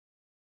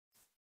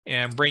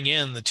and bring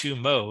in the two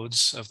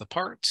modes of the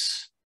part.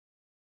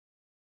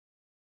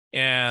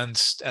 And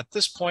at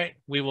this point,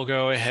 we will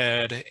go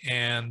ahead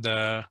and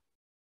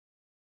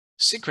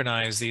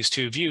synchronize these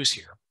two views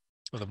here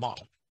with a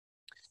model.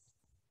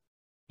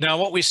 Now,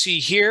 what we see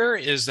here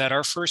is that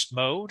our first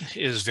mode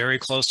is very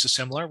close to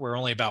similar. We're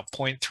only about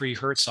 0.3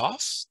 hertz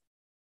off.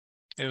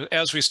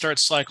 As we start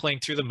cycling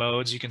through the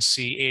modes, you can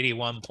see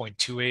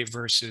 81.28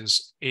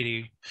 versus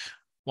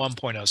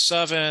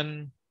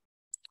 81.07.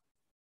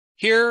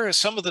 Here,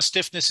 some of the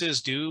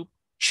stiffnesses do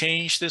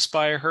change this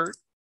by a hertz.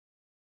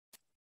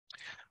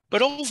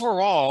 But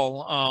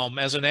overall,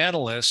 as an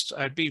analyst,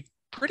 I'd be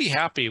pretty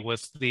happy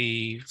with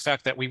the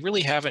fact that we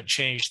really haven't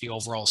changed the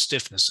overall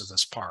stiffness of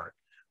this part.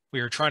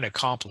 We are trying to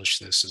accomplish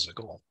this as a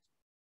goal.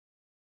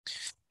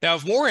 Now,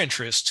 of more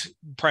interest,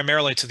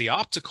 primarily to the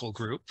optical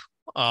group,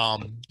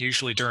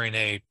 usually during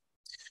a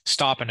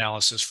stop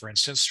analysis, for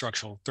instance,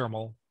 structural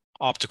thermal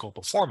optical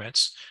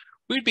performance,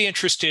 we'd be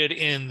interested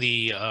in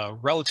the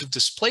relative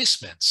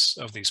displacements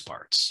of these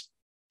parts.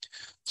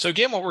 So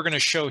again, what we're going to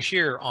show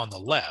here on the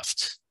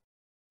left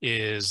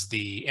is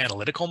the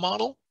analytical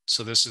model.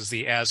 So this is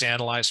the as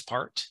analyzed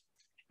part.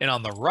 And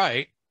on the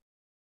right,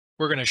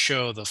 we're going to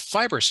show the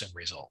Fibersim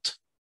result.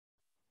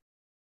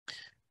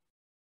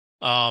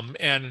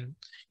 And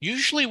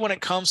usually when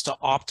it comes to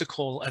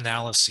optical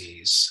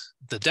analyses,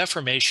 the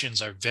deformations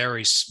are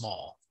very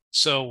small.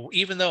 So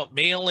even though it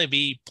may only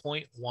be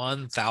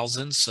 0.1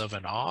 thousandths of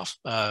an off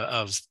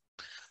of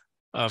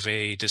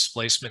a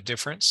displacement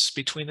difference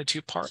between the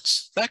two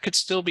parts, that could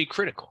still be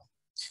critical.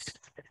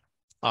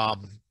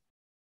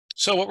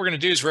 So what we're going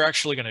to do is we're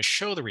actually going to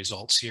show the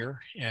results here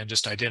and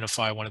just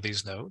identify one of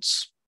these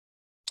nodes.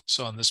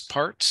 So on this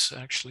part,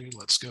 actually,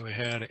 let's go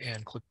ahead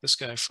and click this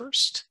guy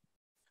first.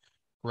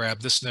 Grab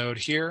this node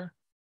here,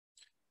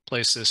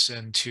 place this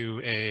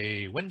into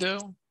a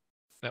window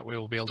that we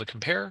will be able to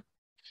compare.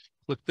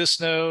 Click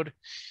this node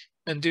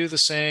and do the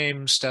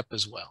same step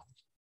as well.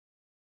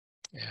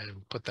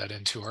 And put that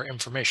into our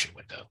information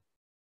window.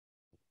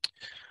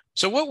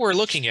 So what we're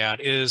looking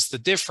at is the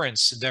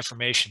difference in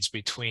deformations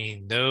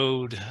between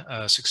node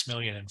 6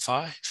 million and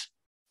 5.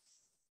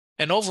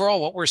 And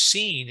overall, what we're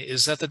seeing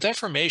is that the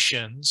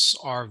deformations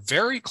are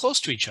very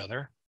close to each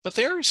other, but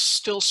they're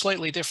still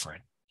slightly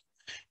different.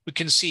 We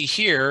can see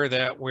here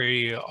that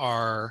we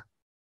are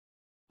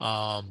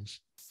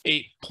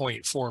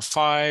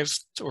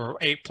 8.45 or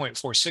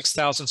 8.46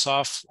 thousandths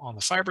off on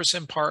the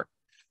Fibersim part,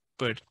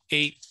 but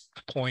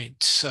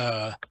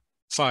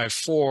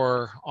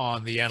 8.54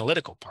 on the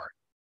analytical part.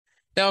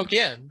 Now,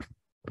 again,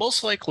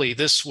 most likely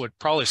this would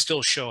probably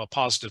still show a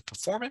positive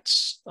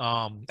performance.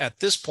 At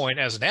this point,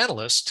 as an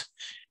analyst,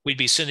 we'd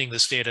be sending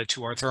this data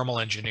to our thermal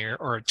engineer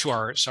or to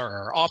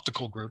our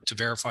optical group to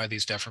verify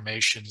these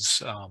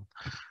deformations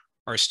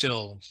are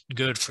still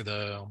good for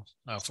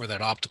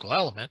that optical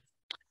element.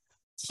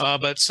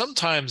 But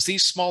sometimes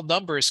these small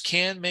numbers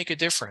can make a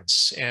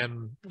difference.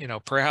 And,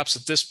 perhaps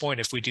at this point,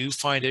 if we do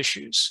find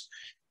issues,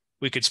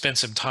 we could spend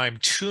some time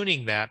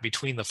tuning that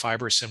between the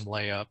Fibersim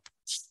layup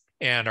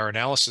and our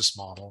analysis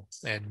model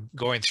and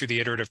going through the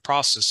iterative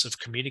process of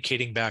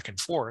communicating back and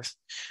forth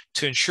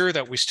to ensure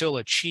that we still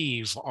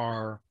achieve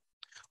our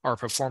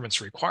performance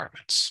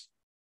requirements.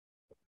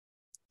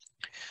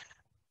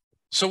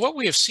 So what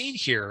we have seen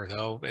here,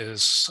 though,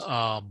 is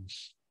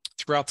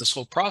throughout this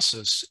whole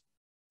process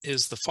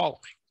is the following.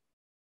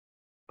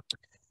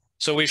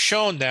 So we've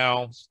shown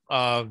now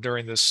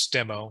during this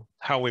demo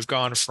how we've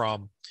gone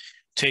from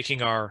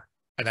taking our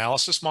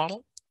analysis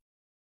model,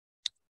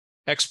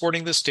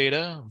 exporting this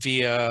data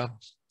via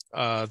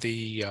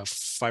the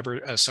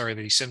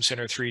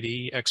SimCenter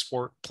 3D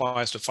export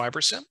applies to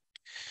Fibersim.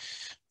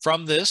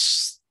 From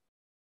this,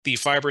 the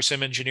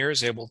Fibersim engineer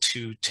is able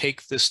to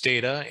take this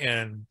data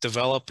and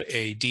develop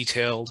a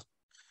detailed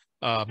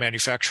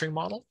manufacturing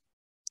model.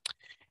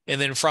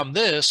 And then from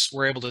this,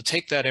 we're able to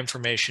take that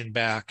information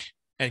back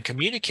and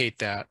communicate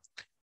that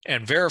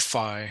and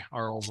verify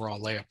our overall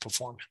layup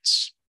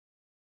performance.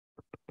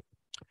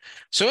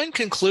 So in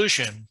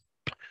conclusion,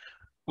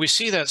 we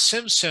see that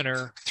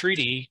SimCenter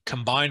 3D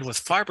combined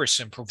with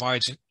Fibersim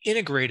provides an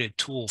integrated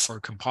tool for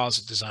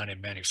composite design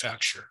and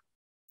manufacture.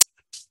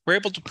 We're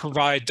able to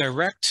provide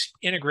direct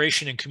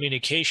integration and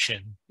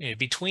communication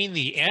between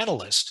the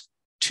analyst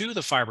to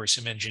the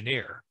Fibersim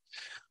engineer.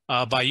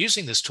 By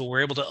using this tool,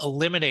 we're able to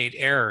eliminate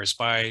errors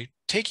by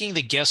taking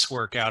the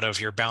guesswork out of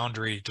your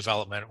boundary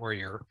development or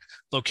your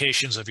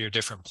locations of your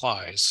different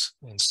plies.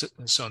 And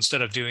so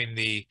instead of doing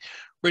the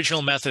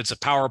original methods of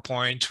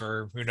PowerPoint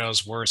or who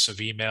knows worse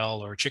of email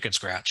or chicken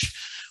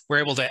scratch, we're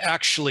able to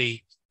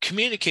actually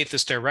communicate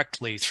this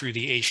directly through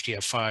the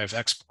HDF5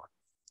 export.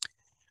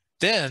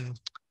 Then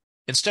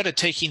instead of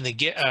taking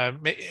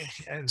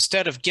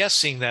instead of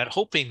guessing that,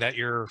 hoping that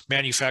your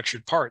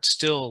manufactured part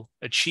still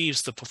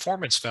achieves the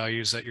performance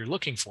values that you're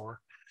looking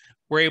for,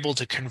 we're able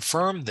to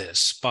confirm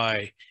this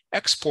by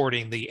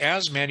exporting the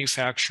as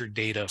manufactured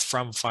data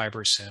from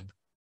Fibersim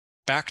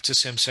back to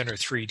SimCenter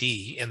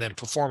 3D and then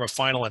perform a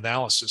final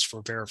analysis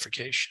for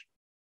verification.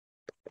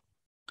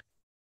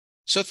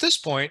 So at this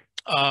point,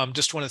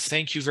 just want to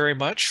thank you very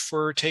much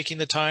for taking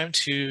the time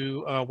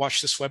to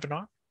watch this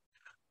webinar.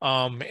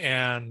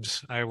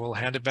 And I will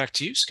hand it back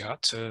to you,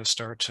 Scott, to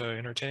start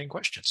entertaining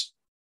questions.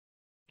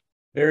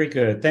 Very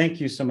good. Thank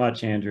you so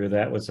much, Andrew.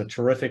 That was a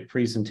terrific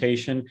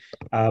presentation.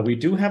 We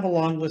do have a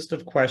long list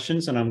of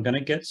questions, and I'm going to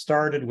get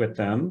started with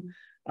them.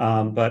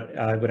 But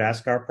I would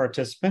ask our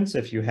participants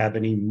if you have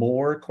any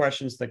more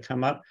questions that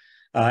come up.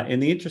 In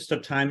the interest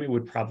of time, it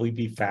would probably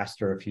be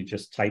faster if you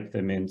just type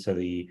them into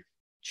the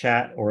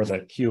chat or the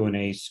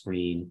Q&A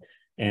screen,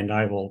 and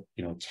I will,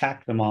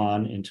 tack them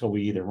on until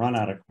we either run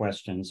out of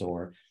questions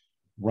or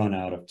run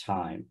out of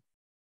time.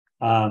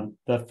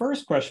 The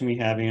first question we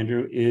have,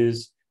 Andrew,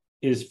 is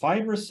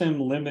Fibersim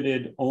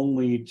limited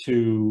only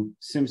to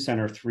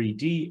SimCenter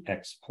 3D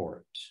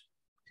export?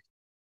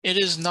 It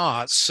is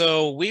not.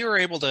 So we are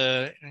able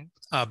to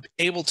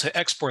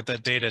export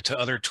that data to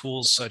other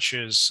tools such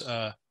as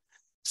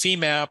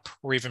FEMAP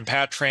or even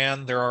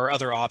PATRAN. There are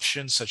other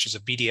options such as a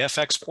BDF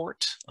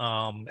export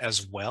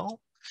as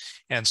well,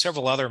 and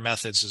several other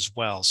methods as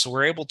well. So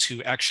we're able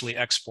to actually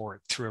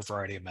export through a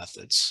variety of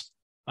methods,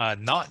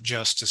 not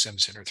just to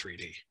SimCenter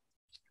 3D.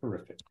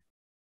 Terrific.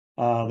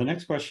 The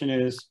next question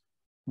is,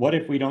 what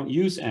if we don't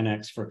use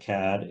NX for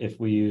CAD? If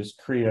we use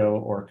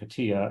Creo or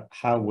CATIA,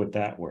 how would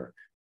that work?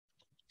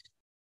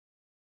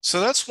 So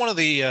that's one of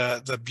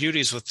the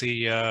beauties with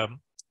the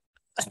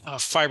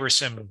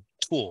Fibersim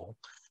tool.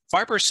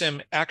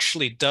 Fibersim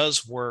actually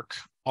does work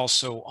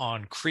also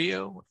on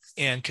Creo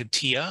and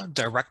CATIA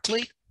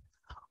directly.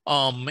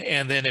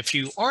 And then if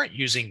you aren't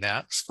using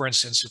that, for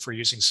instance, if we're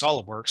using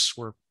SolidWorks,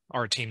 where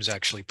our team's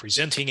actually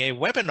presenting a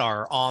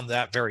webinar on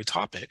that very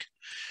topic,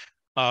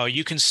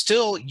 you can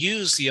still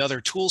use the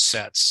other tool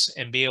sets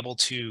and be able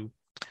to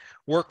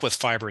work with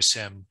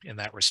Fibersim in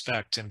that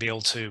respect and be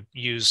able to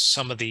use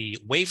some of the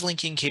wave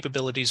linking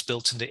capabilities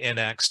built into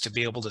NX to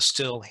be able to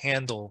still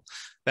handle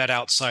that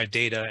outside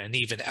data and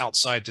even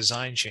outside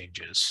design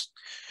changes.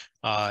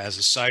 As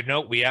a side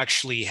note, we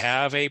actually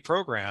have a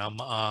program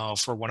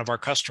for one of our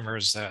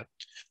customers that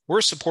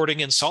we're supporting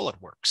in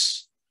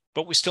SolidWorks,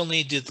 but we still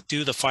need to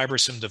do the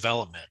Fibersim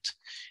development.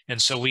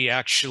 And so we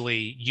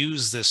actually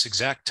use this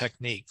exact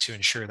technique to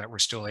ensure that we're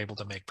still able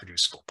to make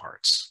producible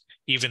parts,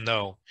 even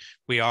though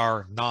we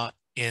are not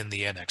in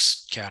the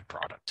NX CAD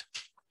product.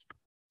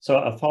 So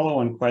a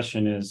follow-on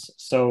question is,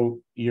 so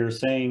you're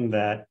saying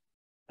that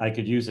I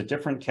could use a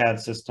different CAD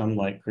system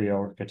like Creo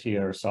or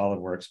CATIA or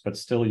SolidWorks, but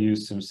still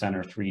use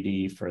SimCenter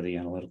 3D for the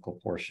analytical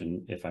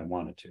portion if I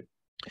wanted to?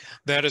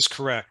 That is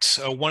correct.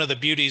 One of the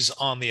beauties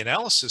on the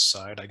analysis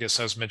side, I guess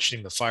I was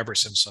mentioning the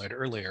Fibersim side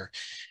earlier,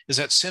 is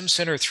that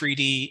SimCenter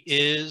 3D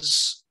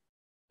is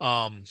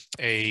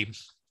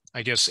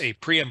I guess, a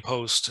pre and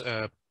post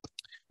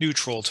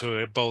neutral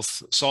to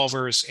both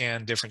solvers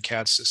and different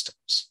CAD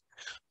systems.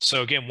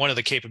 So again, one of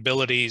the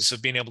capabilities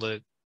of being able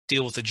to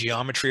deal with the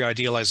geometry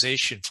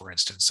idealization, for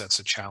instance, that's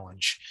a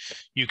challenge.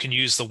 You can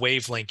use the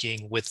wave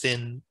linking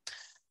within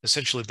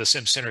essentially the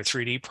SimCenter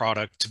 3D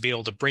product to be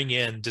able to bring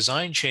in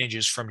design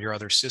changes from your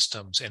other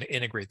systems and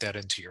integrate that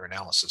into your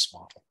analysis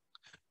model,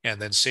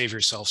 and then save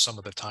yourself some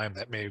of the time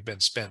that may have been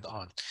spent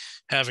on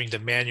having to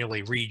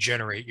manually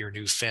regenerate your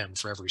new FIM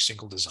for every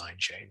single design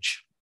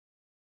change.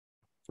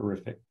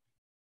 Terrific.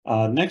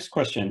 Next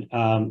question.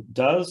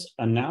 Does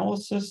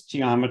analysis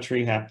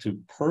geometry have to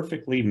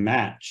perfectly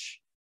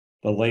match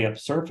the layup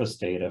surface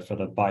data for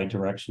the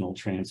bidirectional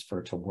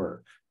transfer to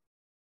work?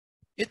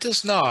 It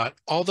does not,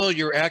 although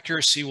your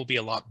accuracy will be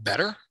a lot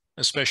better,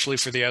 especially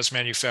for the as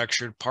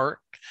manufactured part.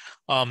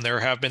 There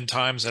have been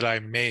times that I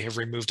may have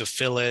removed a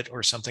fillet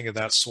or something of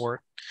that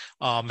sort.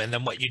 And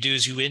then what you do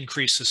is you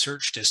increase the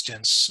search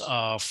distance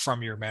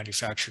from your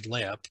manufactured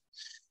layup.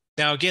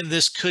 Now, again,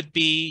 this could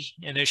be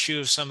an issue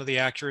of some of the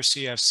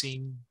accuracy. I've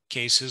seen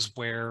cases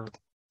where it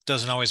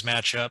doesn't always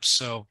match up.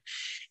 So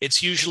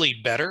it's usually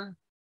better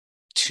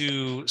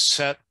to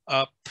set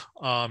up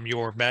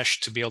your mesh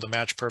to be able to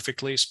match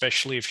perfectly,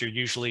 especially if you're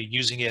usually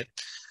using it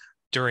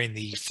during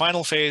the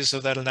final phase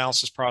of that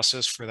analysis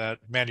process for that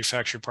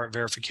manufactured part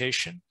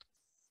verification.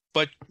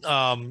 But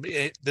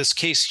this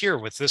case here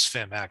with this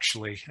FIM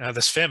actually,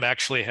 this FIM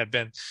actually had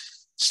been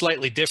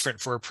slightly different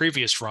for a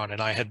previous run, and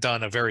I had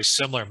done a very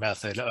similar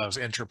method of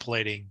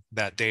interpolating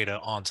that data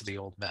onto the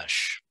old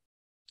mesh.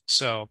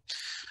 So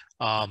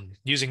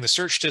using the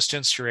search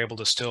distance, you're able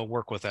to still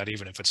work with that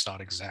even if it's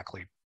not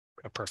exactly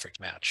a perfect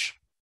match.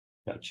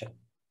 Gotcha.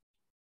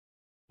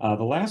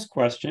 The last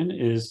question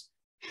is,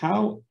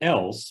 how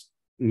else,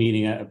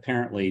 meaning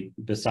apparently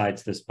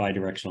besides this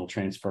bidirectional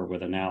transfer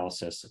with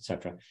analysis,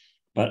 etc.,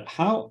 but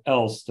how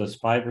else does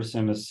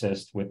Fibersim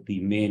assist with the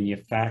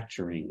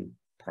manufacturing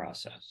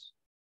process?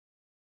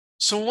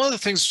 So one of the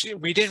things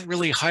we didn't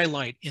really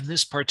highlight in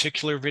this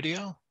particular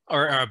video,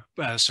 or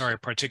sorry,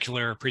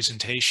 particular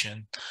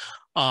presentation,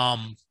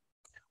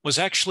 was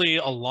actually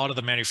a lot of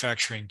the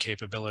manufacturing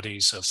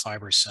capabilities of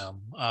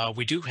Fibersim.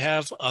 We do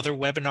have other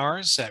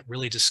webinars that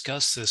really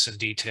discuss this in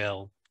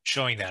detail,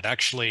 showing that.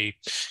 Actually,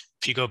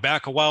 if you go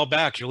back a while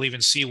back, you'll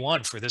even see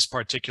one for this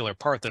particular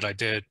part that I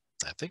did,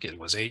 I think it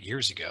was 8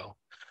 years ago.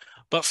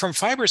 But from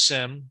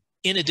Fibersim,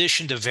 in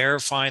addition to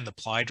verifying the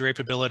ply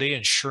drapability,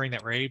 ensuring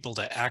that we're able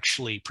to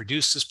actually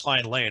produce this ply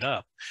and lay it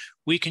up,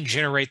 we can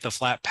generate the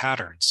flat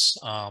patterns.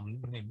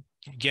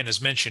 Again,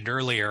 as mentioned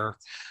earlier,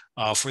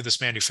 for this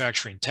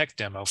manufacturing tech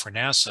demo for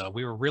NASA,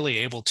 we were really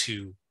able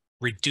to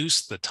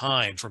reduce the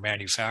time for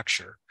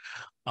manufacture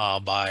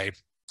by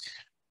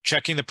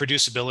checking the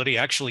producibility,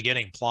 actually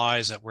getting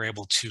plies that were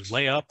able to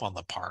lay up on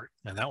the part.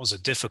 And that was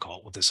a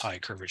difficult with this high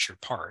curvature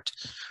part.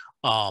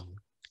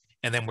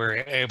 And then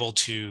we're able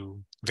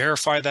to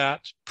verify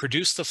that,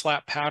 produce the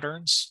flat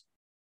patterns.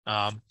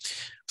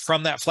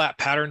 From that flat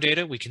pattern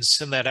data, we can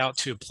send that out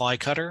to a ply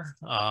cutter.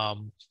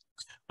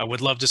 I would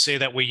love to say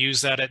that we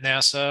use that at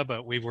NASA,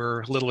 but we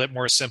were a little bit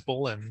more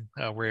simple, and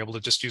we're able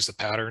to just use the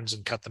patterns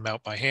and cut them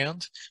out by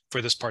hand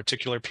for this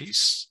particular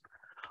piece.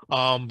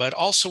 But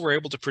also we're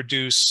able to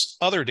produce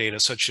other data,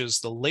 such as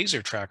the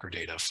laser tracker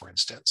data, for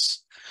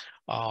instance.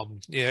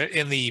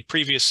 In the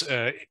previous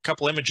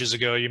couple images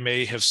ago, you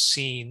may have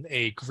seen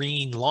a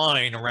green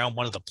line around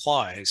one of the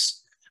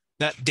plies.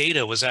 That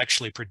data was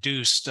actually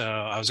produced.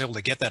 I was able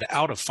to get that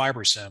out of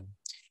Fibersim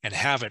and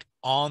have it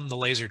on the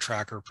laser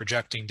tracker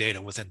projecting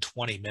data within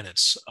 20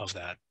 minutes of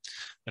that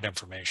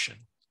information.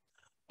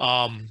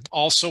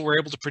 Also, we're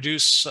able to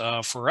produce,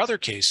 for other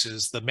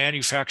cases, the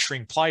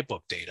manufacturing ply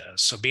book data.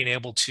 So being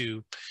able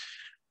to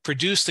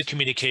produce the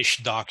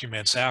communication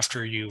documents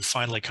after you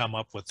finally come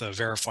up with a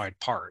verified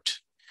part.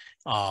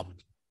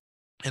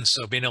 And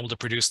so being able to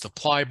produce the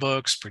ply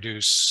books,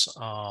 produce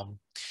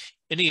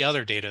any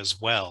other data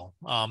as well.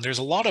 There's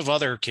a lot of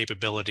other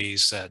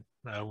capabilities that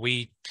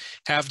we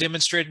have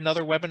demonstrated in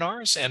other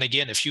webinars. And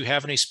again, if you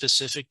have any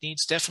specific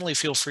needs, definitely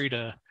feel free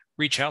to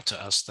reach out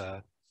to us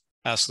to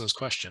ask those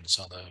questions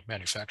on the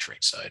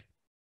manufacturing side.